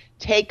 is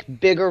take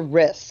bigger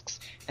risks,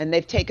 and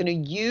they've taken a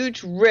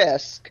huge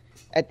risk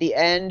at the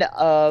end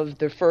of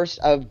the first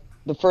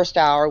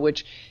hour,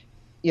 which.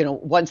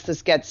 Once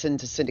this gets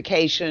into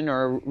syndication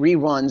or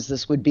reruns,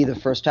 this would be the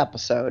first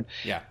episode.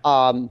 Yeah.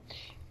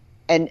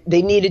 And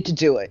they needed to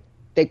do it.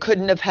 They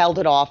couldn't have held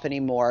it off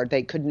anymore.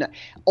 They couldn't.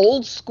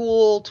 Old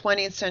school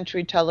 20th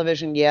century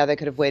television, they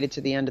could have waited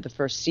to the end of the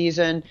first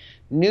season.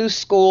 New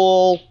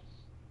school,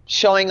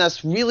 showing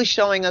us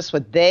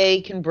what they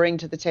can bring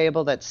to the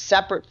table that's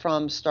separate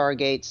from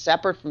Stargate,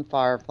 separate from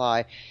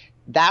Firefly.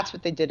 That's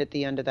what they did at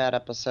the end of that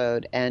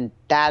episode, and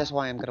that is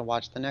why I'm going to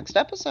watch the next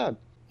episode.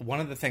 One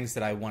of the things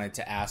that I wanted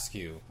to ask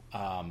you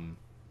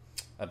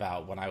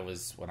about when I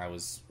was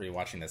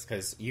rewatching this,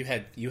 because you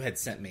had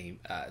sent me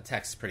a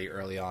text pretty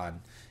early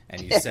on,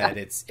 and you said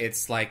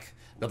it's like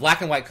the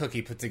black and white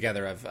cookie put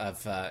together of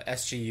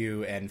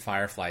SGU and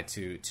Firefly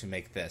to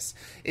make this.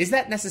 Is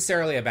that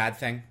necessarily a bad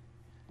thing?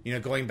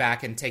 Going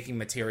back and taking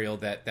material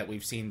that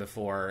we've seen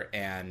before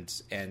and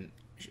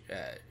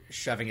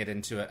shoving it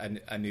into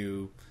a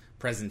new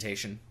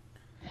presentation.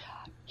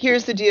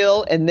 Here's the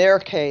deal. In their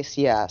case,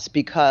 yes,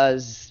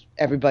 because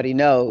everybody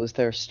knows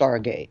they're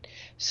Stargate.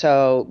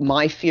 So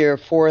my fear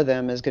for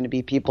them is going to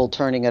be people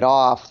turning it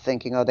off,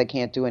 thinking, they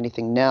can't do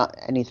anything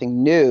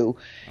new,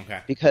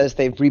 because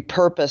they've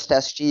repurposed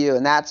SGU,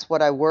 and that's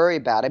what I worry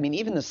about. I mean,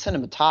 even the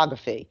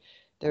cinematography,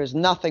 there's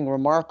nothing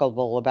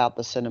remarkable about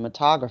the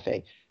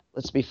cinematography.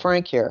 Let's be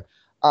frank here.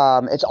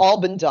 It's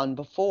all been done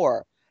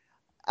before.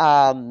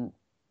 But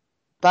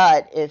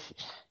if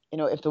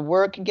the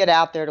word can get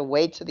out there to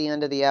wait to the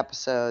end of the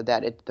episode,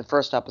 the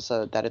first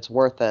episode, that it's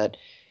worth it,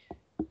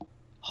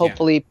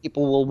 hopefully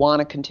people will want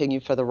to continue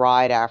for the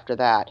ride after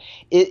that.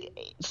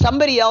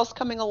 Somebody else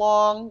coming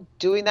along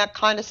doing that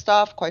kind of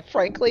stuff, quite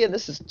frankly, and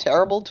this is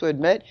terrible to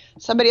admit,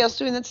 somebody else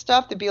doing that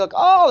stuff, they'd be like,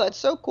 oh, that's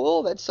so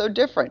cool, that's so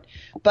different.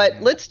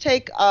 But let's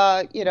take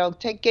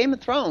Game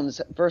of Thrones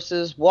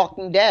versus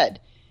Walking Dead,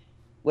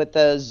 with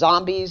the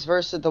zombies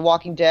versus the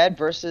Walking Dead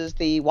versus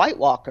the White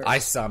Walkers.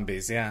 Ice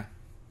zombies, yeah.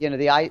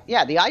 The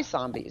ice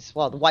zombies.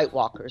 Well, the White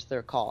Walkers,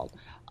 they're called.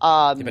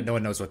 But no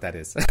one knows what that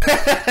is. Go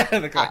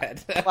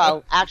ahead.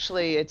 Well,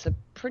 actually, it's a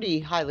pretty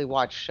highly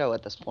watched show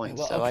at this point.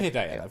 Well, so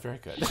Diana, very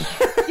good.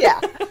 Yeah.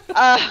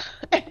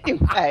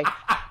 Anyway,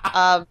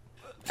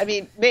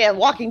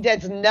 Walking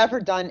Dead's never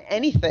done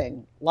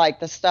anything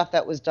like the stuff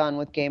that was done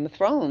with Game of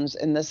Thrones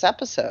in this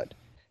episode.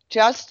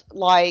 Just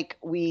like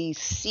we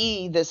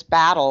see this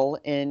battle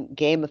in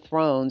Game of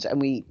Thrones,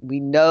 and we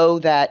know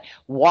that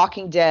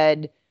Walking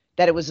Dead,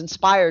 that it was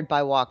inspired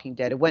by Walking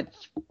Dead. It went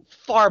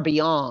far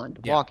beyond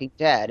Walking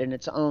Dead in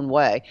its own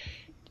way.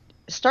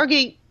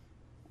 Stargate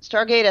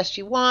SG-1,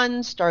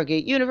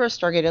 Stargate Universe,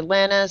 Stargate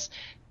Atlantis,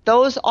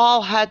 those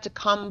all had to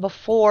come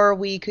before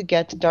we could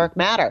get to Dark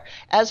Matter,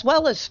 as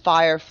well as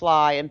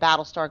Firefly and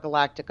Battlestar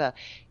Galactica.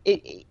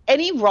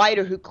 Any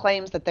writer who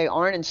claims that they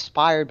aren't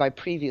inspired by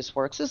previous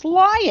works is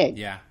lying.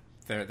 Yeah.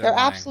 They're They're lying.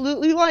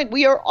 absolutely lying.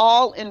 We are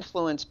all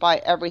influenced by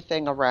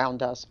everything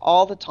around us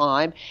all the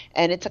time,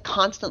 and it's a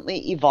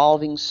constantly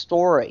evolving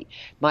story.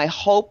 My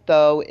hope,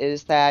 though,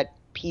 is that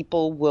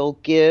people will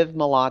give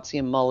Malazzi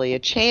and Mully a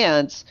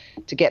chance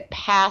to get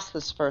past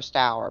this first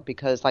hour,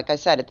 because, like I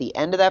said, at the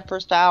end of that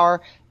first hour,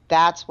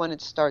 that's when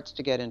it starts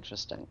to get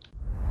interesting.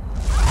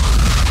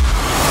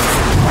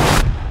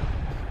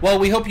 Well,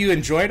 we hope you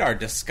enjoyed our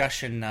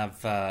discussion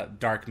of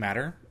Dark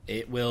Matter.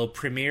 It will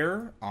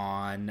premiere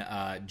on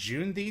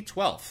June the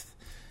 12th,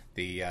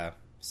 the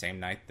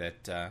same night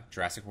that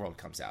Jurassic World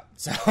comes out.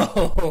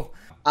 So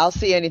I'll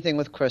see anything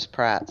with Chris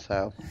Pratt,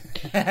 so.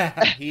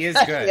 He is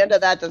At good. the end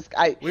of that,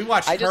 we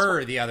watched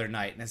Her the other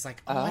night, and it's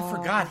like, I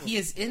forgot he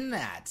is in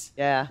that.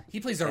 Yeah.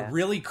 He plays a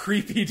really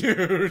creepy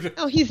dude.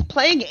 No, he's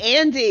playing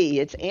Andy.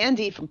 It's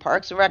Andy from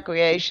Parks and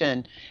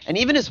Recreation. And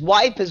even his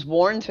wife has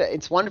warned him.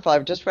 It's wonderful.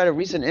 I've just read a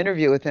recent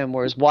interview with him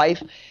where his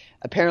wife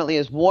apparently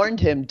has warned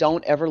him,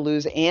 don't ever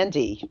lose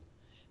Andy.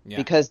 Yeah.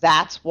 Because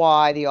that's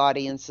why the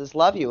audiences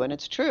love you. And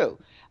it's true.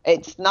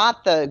 It's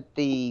not the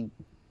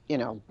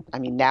I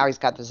mean, now he's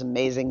got this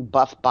amazing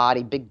buff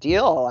body, big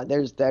deal.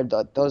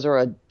 Those are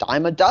a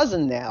dime a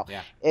dozen now.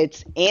 Yeah.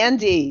 It's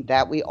Andy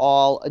that we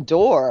all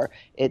adore.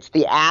 It's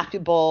the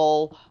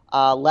affable,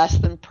 less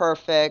than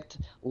perfect,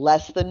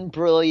 less than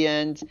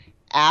brilliant,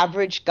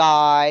 average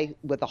guy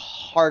with a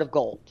heart of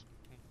gold.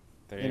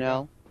 There you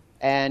know?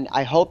 And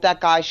I hope that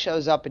guy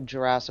shows up in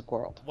Jurassic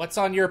World. What's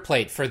on your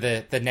plate for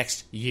the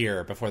next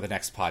year before the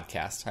next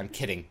podcast? I'm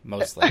kidding,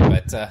 mostly,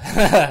 but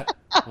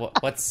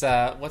what's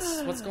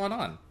going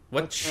on?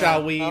 What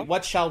shall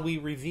we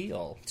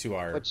reveal to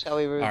our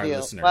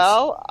listeners?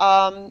 Well,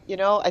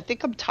 I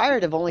think I'm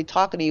tired of only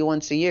talking to you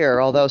once a year.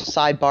 Although,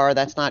 sidebar,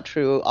 that's not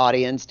true,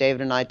 audience.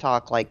 David and I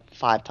talk like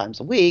 5 times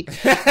a week.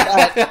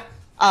 But,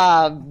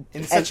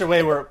 in such a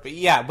way where,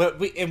 but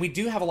we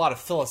do have a lot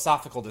of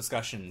philosophical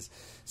discussions.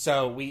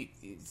 So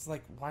it's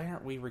like, why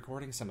aren't we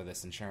recording some of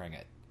this and sharing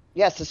it?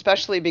 Yes,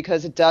 especially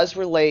because it does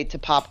relate to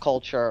pop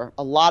culture.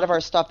 A lot of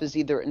our stuff is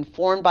either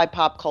informed by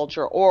pop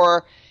culture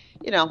or,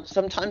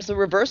 sometimes the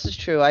reverse is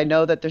true. I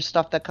know that there's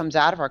stuff that comes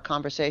out of our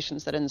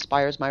conversations that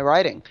inspires my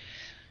writing.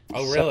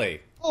 Oh,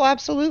 really? Oh,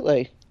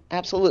 absolutely.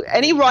 Absolutely.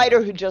 Any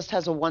writer who just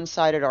has a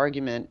one-sided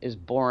argument is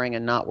boring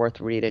and not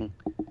worth reading.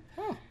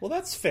 Oh, well,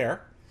 that's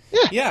fair.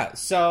 Yeah. Yeah.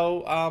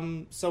 So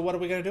what are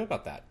we going to do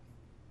about that?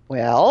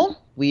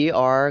 Well, we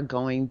are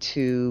going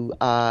to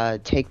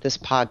take this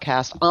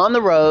podcast on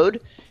the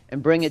road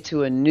and bring it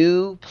to a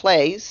new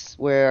place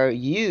where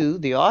you,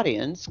 the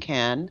audience,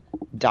 can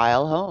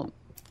dial home.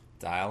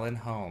 Dial in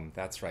home.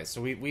 That's right.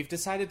 So we've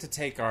decided to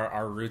take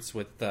our roots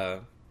with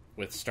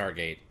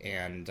Stargate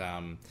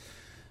and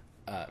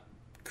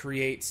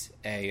create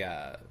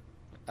a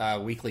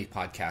weekly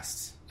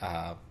podcast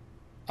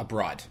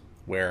abroad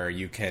where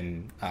you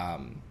can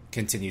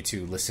continue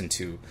to listen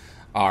to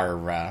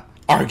our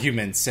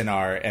arguments and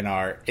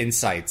our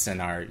insights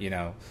and our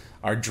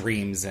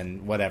dreams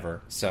and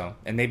whatever. So,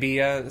 and maybe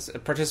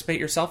participate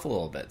yourself a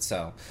little bit.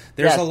 So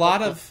there's a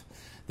lot of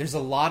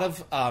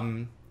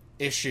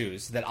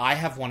issues that I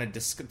have wanted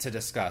to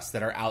discuss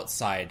that are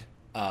outside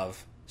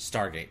of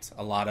Stargate.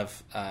 A lot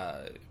of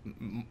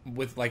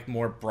with like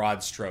more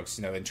broad strokes,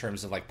 in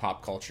terms of like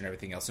pop culture and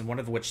everything else. And one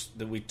of which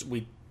that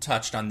we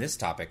touched on this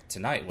topic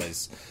tonight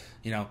was,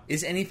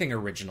 is anything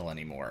original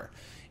anymore?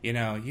 You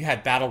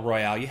had Battle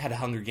Royale, you had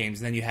Hunger Games,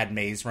 and then you had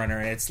Maze Runner,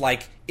 and it's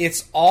like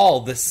it's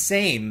all the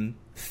same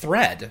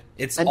thread.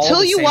 It's until all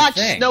the you same watch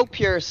thing.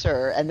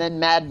 Snowpiercer and then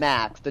Mad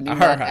Max, the new All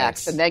Mad right.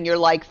 Max, and then you're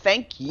like,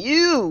 thank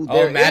you.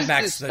 Mad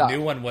Max, the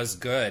new one was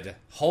good.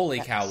 Holy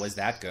cow, was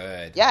that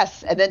good?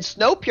 Yes, and then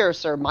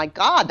Snowpiercer, my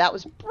God, that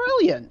was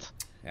brilliant.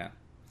 Yeah.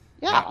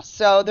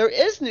 So there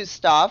is new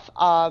stuff.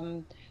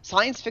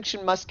 Science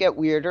fiction must get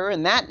weirder,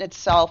 and that in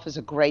itself is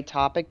a great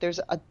topic. There's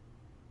a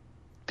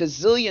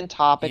gazillion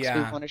topics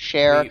we want to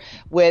share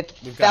with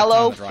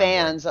fellow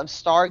fans of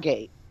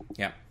Stargate.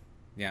 Yeah.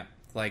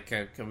 Like,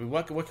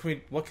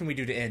 what can we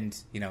do to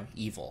end,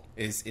 evil?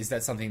 Is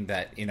that something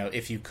that,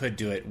 if you could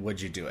do it,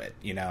 would you do it?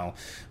 We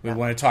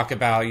want to talk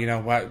about,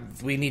 what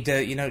we need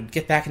to,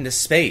 get back into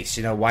space.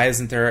 Why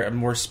isn't there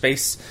more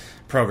space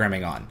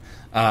programming on?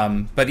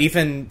 But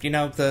even,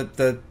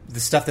 the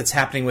stuff that's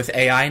happening with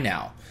AI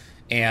now.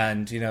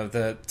 And,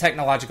 the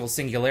technological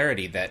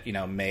singularity that,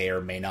 may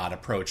or may not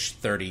approach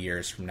 30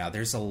 years from now.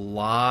 There's a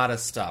lot of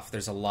stuff.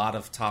 There's a lot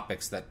of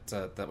topics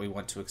that we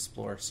want to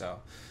explore. So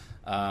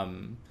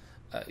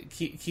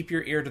keep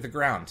your ear to the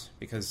ground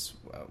because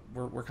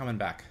we're coming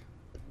back.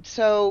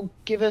 So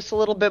give us a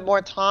little bit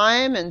more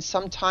time, and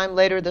sometime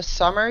later this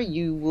summer,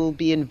 you will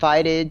be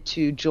invited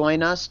to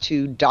join us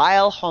to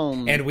dial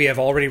home. And we have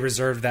already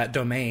reserved that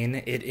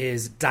domain. It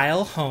is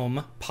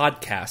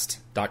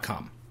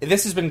dialhomepodcast.com.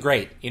 This has been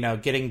great,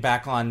 getting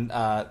back on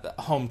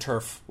home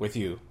turf with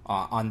you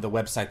on the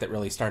website that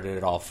really started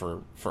it all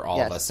for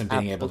all of us, and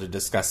being able to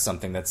discuss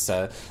something that's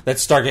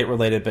Stargate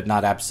related, but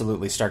not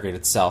absolutely Stargate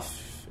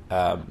itself.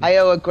 I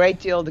owe a great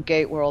deal to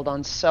GateWorld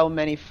on so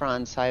many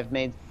fronts. I've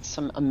made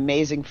some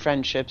amazing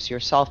friendships,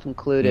 yourself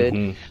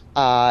included,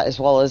 as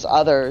well as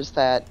others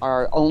that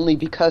are only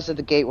because of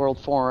the GateWorld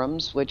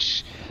forums,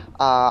 which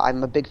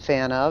I'm a big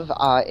fan of.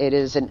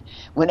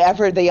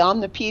 Whenever the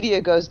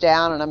Omnipedia goes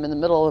down and I'm in the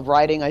middle of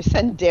writing, I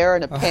send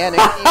Darren a panic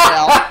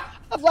email.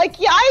 I'm like,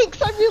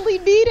 yikes, I really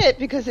need it,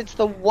 because it's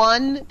the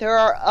one. There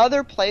are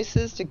other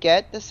places to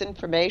get this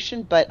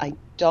information, but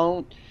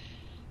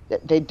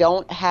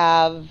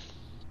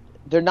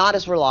they're not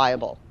as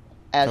reliable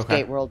as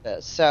GateWorld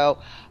is. So,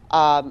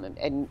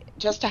 and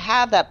just to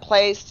have that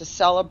place to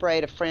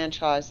celebrate a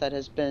franchise that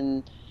has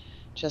been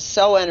just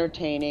so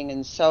entertaining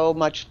and so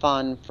much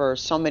fun for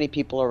so many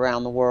people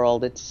around the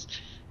world, it's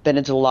been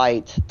a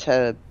delight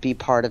to be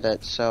part of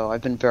it. So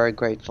I've been very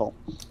grateful.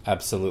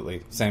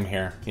 Absolutely. Same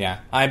here. Yeah.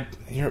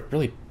 You're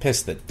really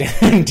pissed that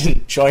Darren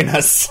didn't join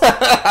us.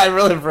 I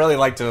really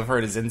like to have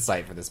heard his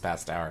insight for this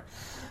past hour.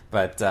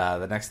 But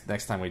the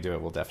next time we do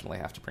it, we'll definitely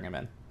have to bring him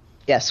in.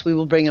 Yes, we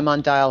will bring him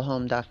on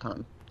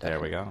dialhome.com. There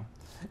we go.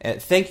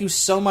 Thank you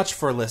so much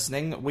for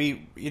listening.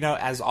 We,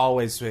 as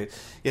always, I've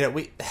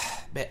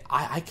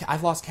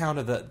lost count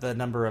of the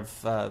number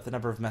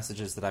of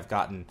messages that I've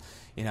gotten,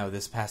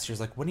 this past year.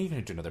 It's like, when are you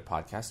going to do another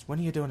podcast? When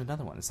are you doing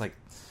another one? It's like,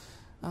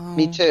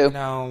 me too.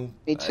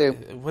 Me too.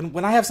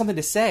 When I have something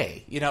to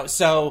say,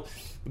 so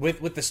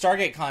with the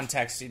Stargate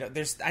context,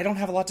 I don't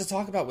have a lot to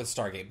talk about with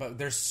Stargate, but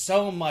there's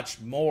so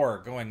much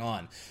more going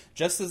on.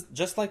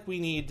 Just like we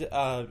need,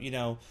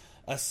 a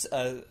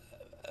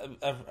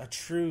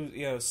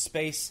true,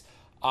 space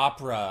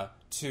opera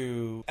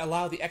to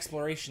allow the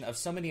exploration of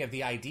so many of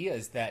the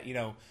ideas that,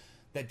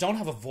 that don't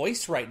have a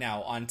voice right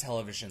now on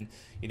television.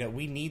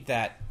 We need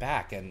that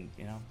back, and,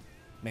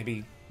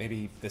 maybe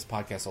this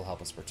podcast will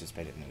help us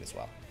participate in it as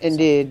well.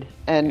 Indeed. So,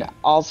 and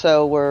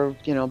also we're,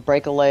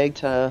 break a leg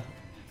to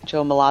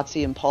Joe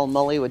Malazzi and Paul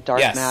Mully with Dark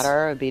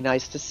Matter. It'd be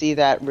nice to see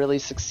that really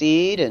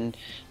succeed and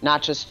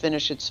not just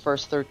finish its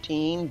first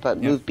 13, but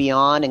move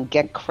beyond and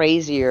get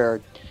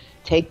crazier,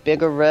 take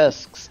bigger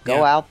risks,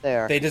 go out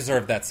there. They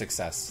deserve that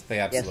success. They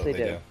absolutely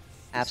do.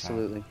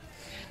 Absolutely. So.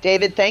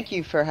 David, thank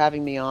you for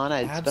having me on.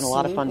 It's been a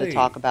lot of fun to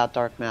talk about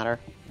Dark Matter.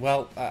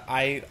 Well,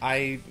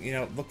 I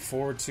look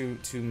forward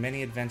to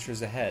many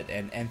adventures ahead,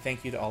 and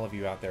thank you to all of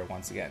you out there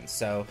once again.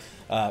 So,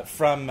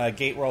 from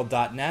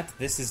GateWorld.net,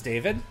 this is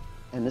David.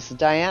 And this is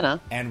Diana.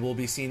 And we'll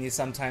be seeing you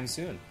sometime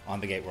soon on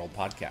the GateWorld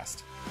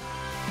podcast.